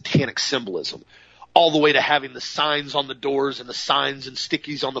on satanic symbolism, all the way to having the signs on the doors and the signs and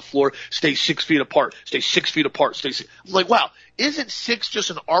stickies on the floor, stay 6 feet apart, stay 6 feet apart, stay 6. I'm like, wow, isn't 6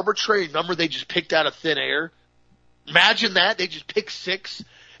 just an arbitrary number they just picked out of thin air? Imagine that. They just picked 6,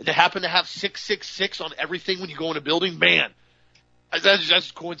 and they happen to have 666 on everything when you go in a building. Man,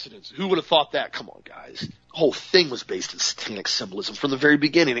 that's coincidence. Who would have thought that? Come on, guys. The whole thing was based in satanic symbolism from the very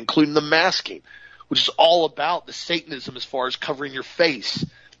beginning, including the masking, which is all about the Satanism as far as covering your face,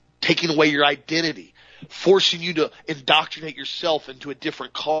 taking away your identity, forcing you to indoctrinate yourself into a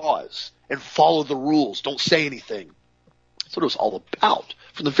different cause and follow the rules. Don't say anything. That's what it was all about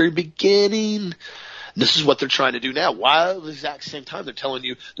from the very beginning. This is what they're trying to do now. While at the exact same time, they're telling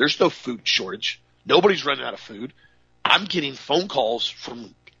you there's no food shortage. Nobody's running out of food. I'm getting phone calls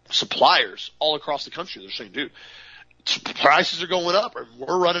from suppliers all across the country. They're saying, dude, prices are going up and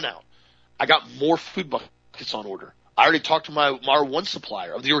we're running out. I got more food buckets on order. I already talked to my one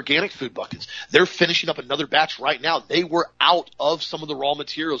supplier of the organic food buckets. They're finishing up another batch right now. They were out of some of the raw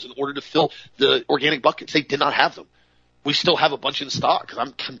materials in order to fill the organic buckets. They did not have them. We still have a bunch in stock because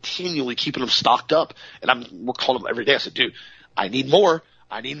I'm continually keeping them stocked up, and we're calling them every day. I said, dude, I need more.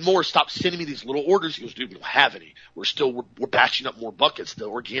 I need more. Stop sending me these little orders. He goes, dude, we don't have any. We're batching up more buckets. The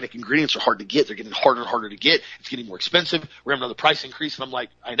organic ingredients are hard to get. They're getting harder and harder to get. It's getting more expensive. We're having another price increase. And I'm like,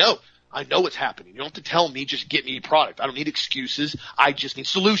 I know what's happening. You don't have to tell me, just get me product. I don't need excuses. I just need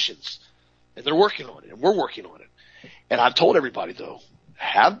solutions. And they're working on it, and we're working on it. And I've told everybody, though,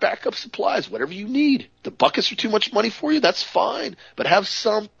 have backup supplies, whatever you need. The buckets are too much money for you, that's fine. But have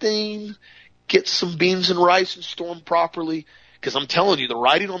something. Get some beans and rice and store them properly. Because I'm telling you, the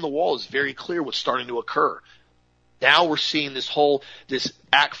writing on the wall is very clear what's starting to occur. Now we're seeing this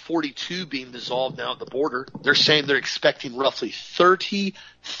Act 42 being dissolved now at the border. They're saying they're expecting roughly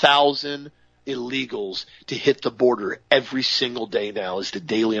 30,000 illegals to hit the border every single day now is the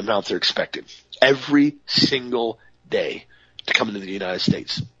daily amount they're expecting. Every single day to come into the United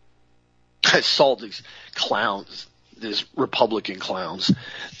States. I saw these clowns, these Republican clowns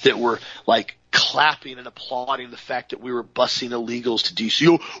that were like clapping and applauding the fact that we were busing illegals to D.C.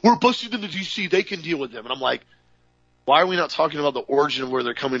 Oh, we're busing them to D.C. They can deal with them. And I'm like, why are we not talking about the origin of where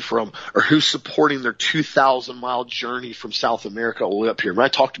they're coming from or who's supporting their 2,000-mile journey from South America all the way up here? And I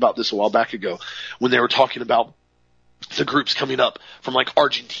talked about this a while back ago when they were talking about the groups coming up from like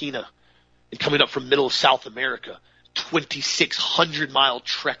Argentina and coming up from middle of South America, 2,600-mile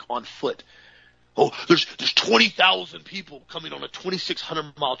trek on foot. Oh, there's 20,000 people coming on a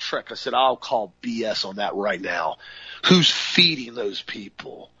 2,600-mile trek. I said, I'll call BS on that right now. Who's feeding those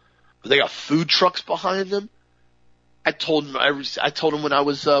people? They got food trucks behind them? I told him when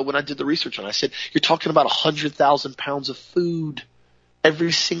I did the research on it, I said, you're talking about 100,000 pounds of food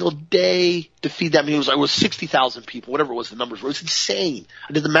every single day to feed that. I mean, it was 60,000 people, whatever it was, the numbers were. It was insane.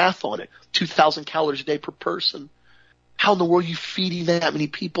 I did the math on it. 2,000 calories a day per person. How in the world are you feeding that many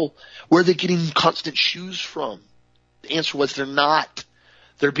people? Where are they getting constant shoes from? The answer was they're not.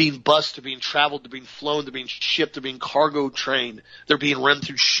 They're being bused, they're being traveled, they're being flown, they're being shipped, they're being cargo trained, they're being run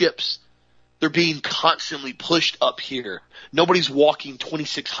through ships. They're being constantly pushed up here. Nobody's walking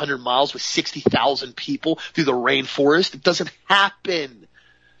 2,600 miles with 60,000 people through the rainforest. It doesn't happen.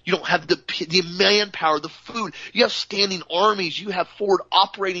 You don't have the manpower, the food. You have standing armies. You have forward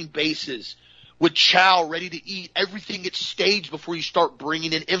operating bases with chow ready to eat. Everything gets staged before you start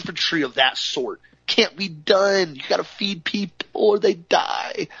bringing in infantry of that sort. Can't be done. You got to feed people or they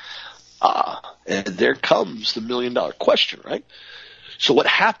die. And there comes the $1 million question, right? So what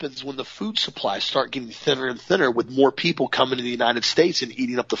happens when the food supplies start getting thinner and thinner with more people coming to the United States and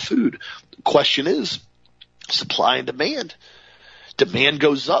eating up the food? The question is supply and demand. Demand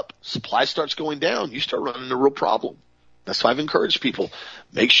goes up, supply starts going down, you start running into a real problem. That's why I've encouraged people.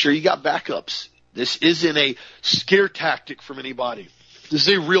 Make sure you got backups. This isn't a scare tactic from anybody. This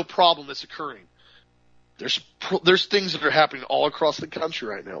is a real problem that's occurring. There's things that are happening all across the country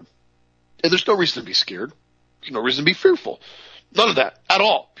right now. And there's no reason to be scared. There's no reason to be fearful. None of that at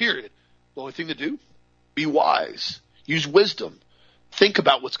all, period. The only thing to do, be wise. Use wisdom. Think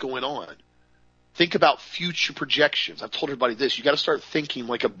about what's going on. Think about future projections. I've told everybody this. You got to start thinking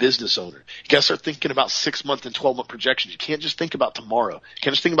like a business owner. You got to start thinking about 6-month and 12-month projections. You can't just think about tomorrow. You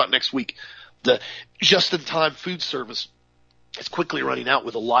can't just think about next week. The just-in-time food service is quickly running out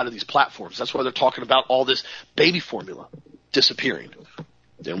with a lot of these platforms. That's why they're talking about all this baby formula disappearing.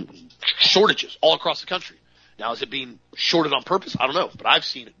 Shortages all across the country. Now, is it being shorted on purpose? I don't know. But I've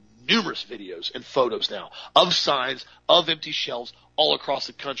seen numerous videos and photos now of signs, of empty shelves all across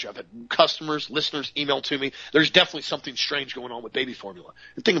the country. I've had customers, listeners email to me. There's definitely something strange going on with baby formula.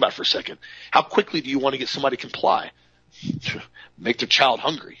 And think about it for a second. How quickly do you want to get somebody to comply? Make their child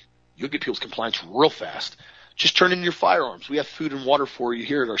hungry. You'll get people's compliance real fast. Just turn in your firearms. We have food and water for you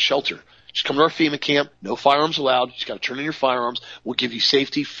here at our shelter. Just come to our FEMA camp. No firearms allowed. You just got to turn in your firearms. We'll give you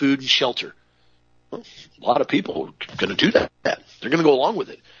safety, food, and shelter. Well, a lot of people are going to do that. They're going to go along with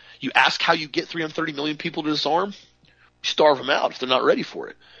it. You ask how you get 330 million people to disarm, you starve them out if they're not ready for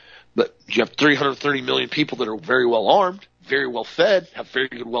it. But you have 330 million people that are very well armed, very well fed, have very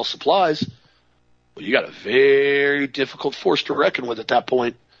good well supplies. Well, you got a very difficult force to reckon with at that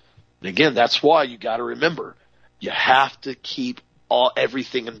point. And again, that's why you got to remember, you have to keep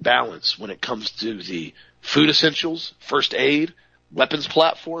everything in balance when it comes to the food essentials, first aid, weapons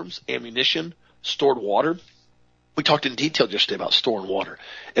platforms, ammunition, stored water. We talked in detail yesterday about storing water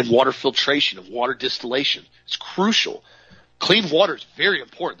and water filtration and water distillation. It's crucial. Clean water is very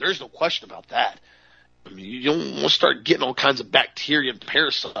important. There's no question about that. I mean, you don't want to start getting all kinds of bacteria and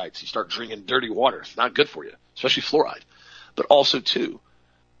parasites. You start drinking dirty water. It's not good for you, especially fluoride. But also, too,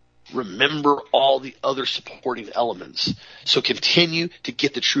 remember all the other supporting elements. So continue to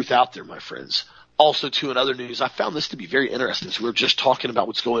get the truth out there, my friends. Also, too, in other news, I found this to be very interesting. So we were just talking about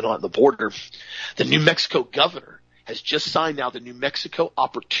what's going on at the border. The New Mexico governor has just signed now the New Mexico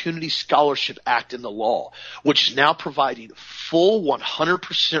Opportunity Scholarship Act into law, which is now providing full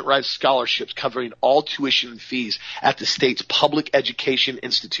 100% right scholarships covering all tuition and fees at the state's public education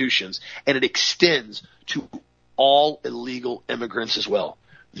institutions, and it extends to all illegal immigrants as well.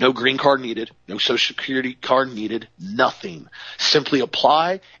 No green card needed, no social security card needed, nothing. Simply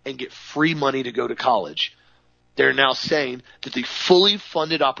apply and get free money to go to college. They're now saying that the fully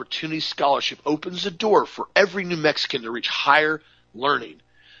funded Opportunity Scholarship opens the door for every New Mexican to reach higher learning.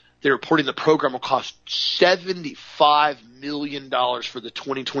 They're reporting the program will cost $75 million for the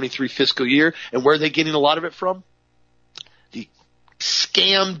 2023 fiscal year. And where are they getting a lot of it from? The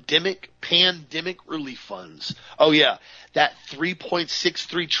pandemic relief funds. Oh, yeah. That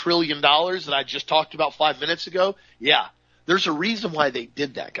 $3.63 trillion that I just talked about 5 minutes ago. Yeah. There's a reason why they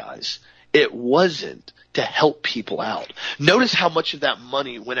did that, guys. It wasn't to help people out. Notice how much of that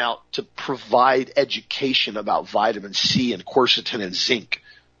money went out to provide education about vitamin C and quercetin and zinc.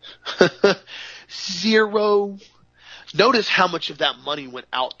 Zero. Notice how much of that money went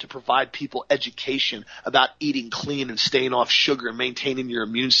out to provide people education about eating clean and staying off sugar and maintaining your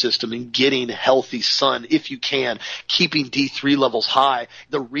immune system and getting healthy sun if you can, keeping D3 levels high.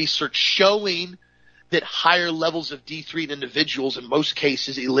 The research showing that higher levels of D3 in individuals in most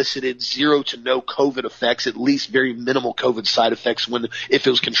cases elicited 0 to no COVID effects, at least very minimal COVID side effects if it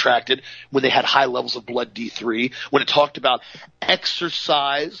was contracted, when they had high levels of blood D3. When it talked about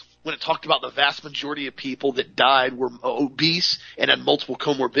exercise, when it talked about the vast majority of people that died were obese and had multiple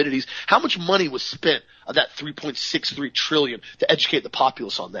comorbidities, how much money was spent of that $3.63 trillion to educate the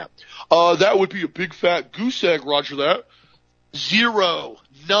populace on that? That would be a big fat goose egg, Roger that. Zero.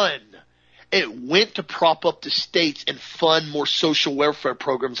 None. It went to prop up the states and fund more social welfare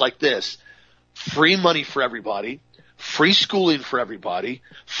programs like this. Free money for everybody, free schooling for everybody,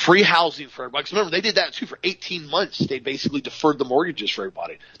 free housing for everybody. Because remember, they did that too for 18 months. They basically deferred the mortgages for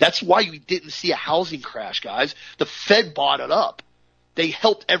everybody. That's why we didn't see a housing crash, guys. The Fed bought it up. They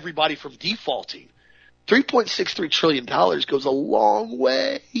helped everybody from defaulting. $3.63 trillion goes a long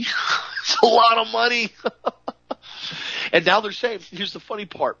way. It's a lot of money. And now they're saying, here's the funny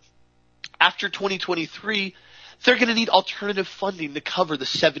part. After 2023, they're going to need alternative funding to cover the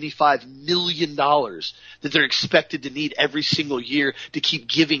 $75 million that they're expected to need every single year to keep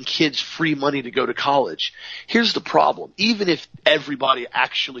giving kids free money to go to college. Here's the problem. Even if everybody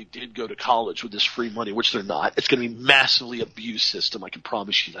actually did go to college with this free money, which they're not, it's going to be massively abused system. I can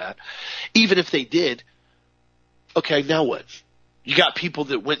promise you that. Even if they did, okay, now what? You got people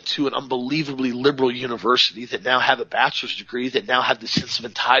that went to an unbelievably liberal university that now have a bachelor's degree, that now have the sense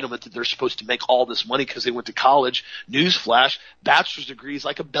of entitlement that they're supposed to make all this money because they went to college. Newsflash, bachelor's degree is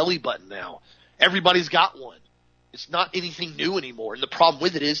like a belly button now. Everybody's got one. It's not anything new anymore. And the problem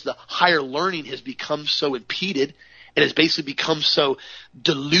with it is the higher learning has become so impeded and has basically become so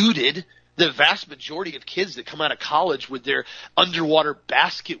diluted. The vast majority of kids that come out of college with their underwater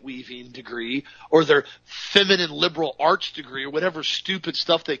basket weaving degree or their feminine liberal arts degree or whatever stupid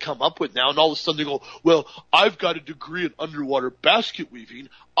stuff they come up with now, and all of a sudden they go, well, I've got a degree in underwater basket weaving.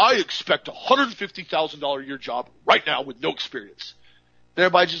 I expect a $150,000 a year job right now with no experience. And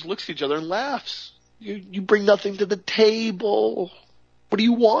everybody just looks at each other and laughs. You bring nothing to the table. What do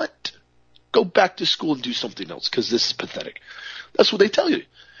you want? Go back to school and do something else because this is pathetic. That's what they tell you.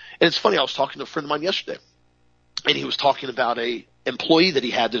 And it's funny, I was talking to a friend of mine yesterday, and he was talking about a employee that he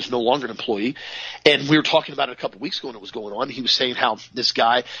had that is no longer an employee, and we were talking about it a couple of weeks ago when it was going on. He was saying how this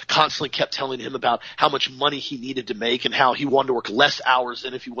guy constantly kept telling him about how much money he needed to make and how he wanted to work less hours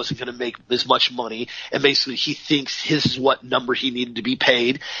than if he wasn't going to make as much money, and basically he thinks his is what number he needed to be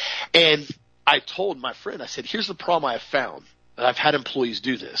paid. And I told my friend, I said, here's the problem I have found, and I've had employees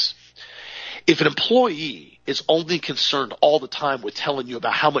do this. If an employee is only concerned all the time with telling you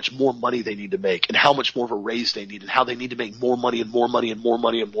about how much more money they need to make and how much more of a raise they need and how they need to make more money and more money and more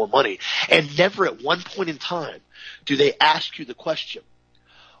money and more money, and never at one point in time do they ask you the question,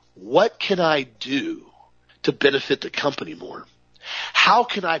 what can I do to benefit the company more? How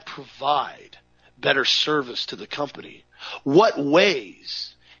can I provide better service to the company? What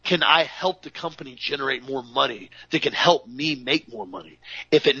ways can I help the company generate more money that can help me make more money?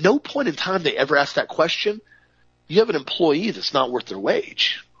 If at no point in time they ever ask that question, you have an employee that's not worth their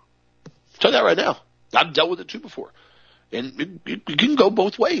wage. I'll tell you that right now. I've dealt with it too before. And it can go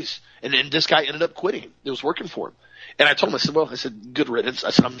both ways. And this guy ended up quitting. It was working for him. And I told him, I said, good riddance. I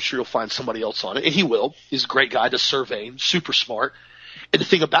said, I'm sure you'll find somebody else on it. And he will. He's a great guy, does surveying, super smart. And the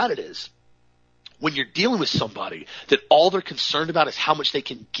thing about it is, when you're dealing with somebody that all they're concerned about is how much they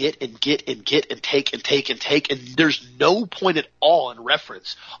can get and get and get and take and take and take, and there's no point at all in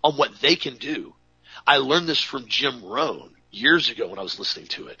reference on what they can do. I learned this from Jim Rohn years ago when I was listening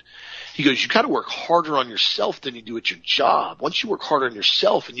to it. He goes, you got to work harder on yourself than you do at your job. Once you work harder on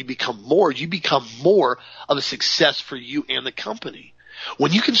yourself and you become more of a success for you and the company.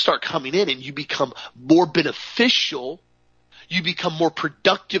 When you can start coming in and you become more beneficial, you become more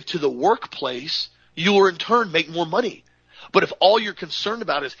productive to the workplace, you will in turn make more money. But if all you're concerned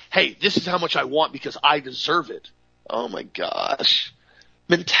about is, hey, this is how much I want because I deserve it. Oh my gosh.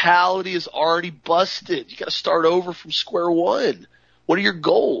 Mentality is already busted. You got to start over from square one. What are your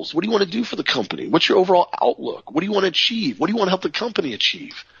goals? What do you want to do for the company? What's your overall outlook? What do you want to achieve? What do you want to help the company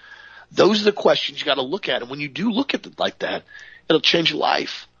achieve? Those are the questions you got to look at. And when you do look at it like that, it'll change your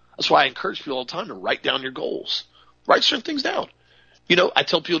life. That's why I encourage people all the time to write down your goals. Write certain things down. You know, I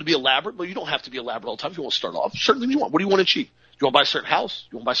tell people to be elaborate, but you don't have to be elaborate all the time if you want to start off. Certain things you want. What do you want to achieve? You want to buy a certain house?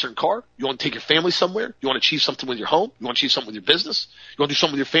 You want to buy a certain car? You want to take your family somewhere? You want to achieve something with your home? You want to achieve something with your business? You want to do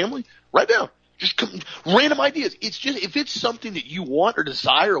something with your family? Write down. Just random ideas. It's just, if it's something that you want or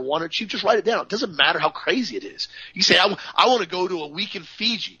desire or want to achieve, just write it down. It doesn't matter how crazy it is. You say, I want to go to a week in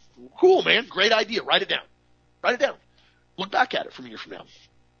Fiji. Cool, man. Great idea. Write it down. Write it down. Look back at it from a year from now.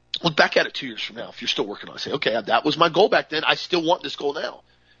 Look back at it 2 years from now if you're still working on it. Say, okay, that was my goal back then. I still want this goal now.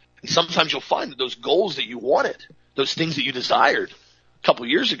 And sometimes you'll find that those goals that you wanted, those things that you desired a couple of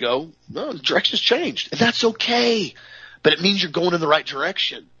years ago, no, the direction's changed. And that's okay. But it means you're going in the right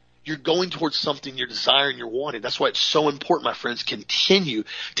direction. You're going towards something you're desiring, you're wanting. That's why it's so important, my friends. Continue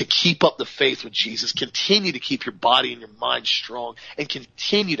to keep up the faith with Jesus. Continue to keep your body and your mind strong and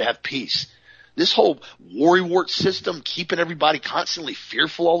continue to have peace. This whole worrywart system, keeping everybody constantly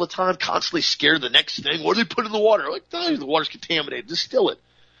fearful all the time, constantly scared of the next thing. What do they put in the water? Like, no, the water's contaminated. Distill it.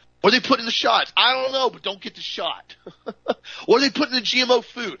 Or are they putting the shots? I don't know, but don't get the shot. Or are they putting the GMO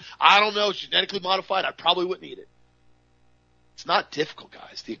food? I don't know. It's genetically modified. I probably wouldn't eat it. It's not difficult,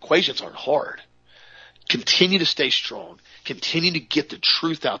 guys. The equations aren't hard. Continue to stay strong. Continue to get the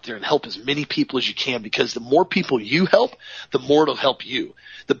truth out there and help as many people as you can, because the more people you help, the more it'll help you.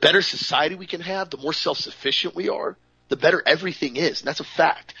 The better society we can have, the more self-sufficient we are, the better everything is. And that's a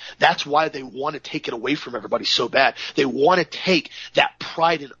fact. That's why they want to take it away from everybody so bad. They want to take that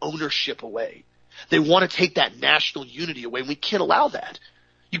pride and ownership away. They want to take that national unity away. And we can't allow that.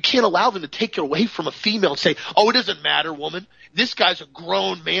 You can't allow them to take it away from a female and say, oh, it doesn't matter, woman. This guy's a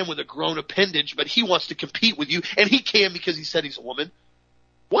grown man with a grown appendage, but he wants to compete with you, and he can because he said he's a woman.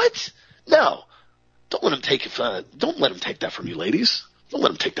 What? No. Don't let him take that from you, ladies. Don't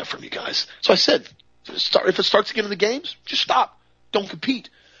let him take that from you guys. So I said, if it starts again in the games, just stop. Don't compete.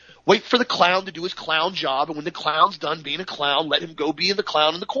 Wait for the clown to do his clown job, and when the clown's done being a clown, let him go be the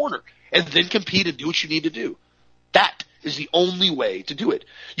clown in the corner, and then compete and do what you need to do. That is the only way to do it.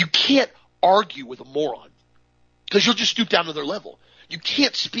 You can't argue with a moron because you'll just stoop down to their level. You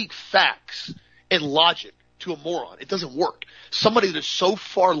can't speak facts and logic to a moron. It doesn't work. Somebody that's so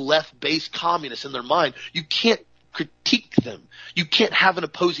far left-based communist in their mind, you can't critique them. You can't have an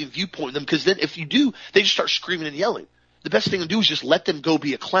opposing viewpoint of them, because then if you do, they just start screaming and yelling. The best thing to do is just let them go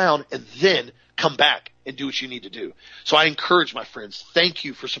be a clown and then come back and do what you need to do. So I encourage my friends, thank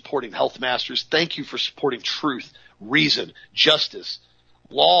you for supporting Health Masters. Thank you for supporting truth, reason, justice,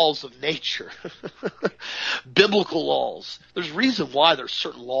 laws of nature, biblical laws. There's reason why there's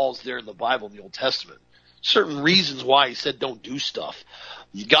certain laws there in the Bible in the Old Testament. Certain reasons why he said don't do stuff.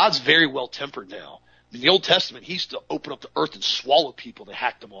 God's very well tempered now. In the Old Testament, he used to open up the earth and swallow people and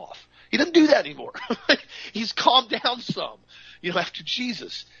hack them off. He doesn't do that anymore. He's calmed down some, after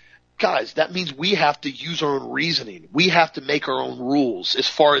Jesus. Guys, that means we have to use our own reasoning. We have to make our own rules as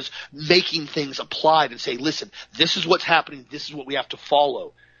far as making things applied and say, listen, this is what's happening. This is what we have to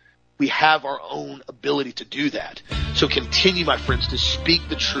follow. We have our own ability to do that. So continue, my friends, to speak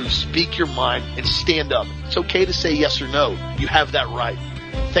the truth, speak your mind, and stand up. It's okay to say yes or no. You have that right.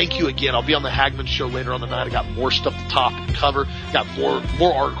 Thank you again. I'll be on the Hagmann Show later on the night. I got more stuff to top and cover. Got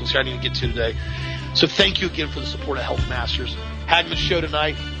more articles here I need to get to today. So thank you again for the support of Health Masters. Hagmann Show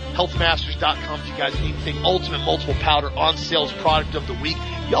tonight. Healthmasters.com if you guys need anything. Ultimate Multiple Powder on sales product of the week.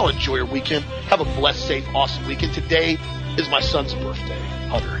 Y'all enjoy your weekend. Have a blessed, safe, awesome weekend. Today is my son's birthday,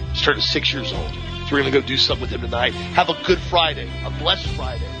 Hunter. He's turning 6 years old. So we're going to go do something with him tonight. Have a good Friday, a blessed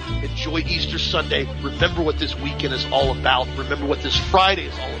Friday. Enjoy Easter Sunday. Remember what this weekend is all about. Remember what this Friday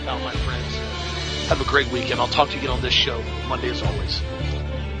is all about, my friends. Have a great weekend. I'll talk to you again on this show Monday as always.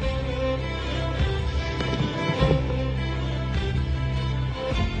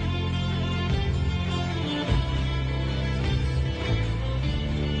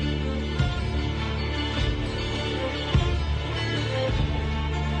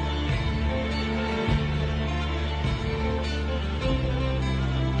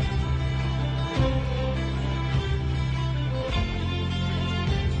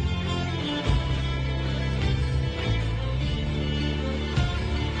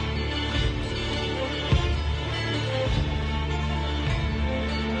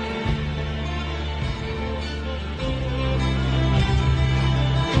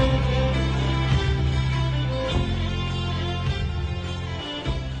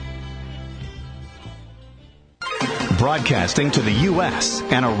 Broadcasting to the U.S.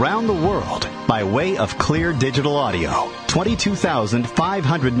 and around the world by way of clear digital audio,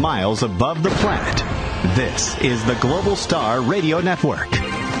 22,500 miles above the planet. This is the Global Star Radio Network.